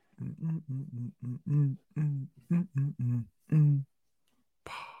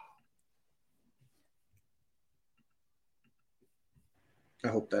 I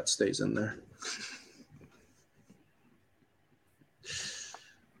hope that stays in there.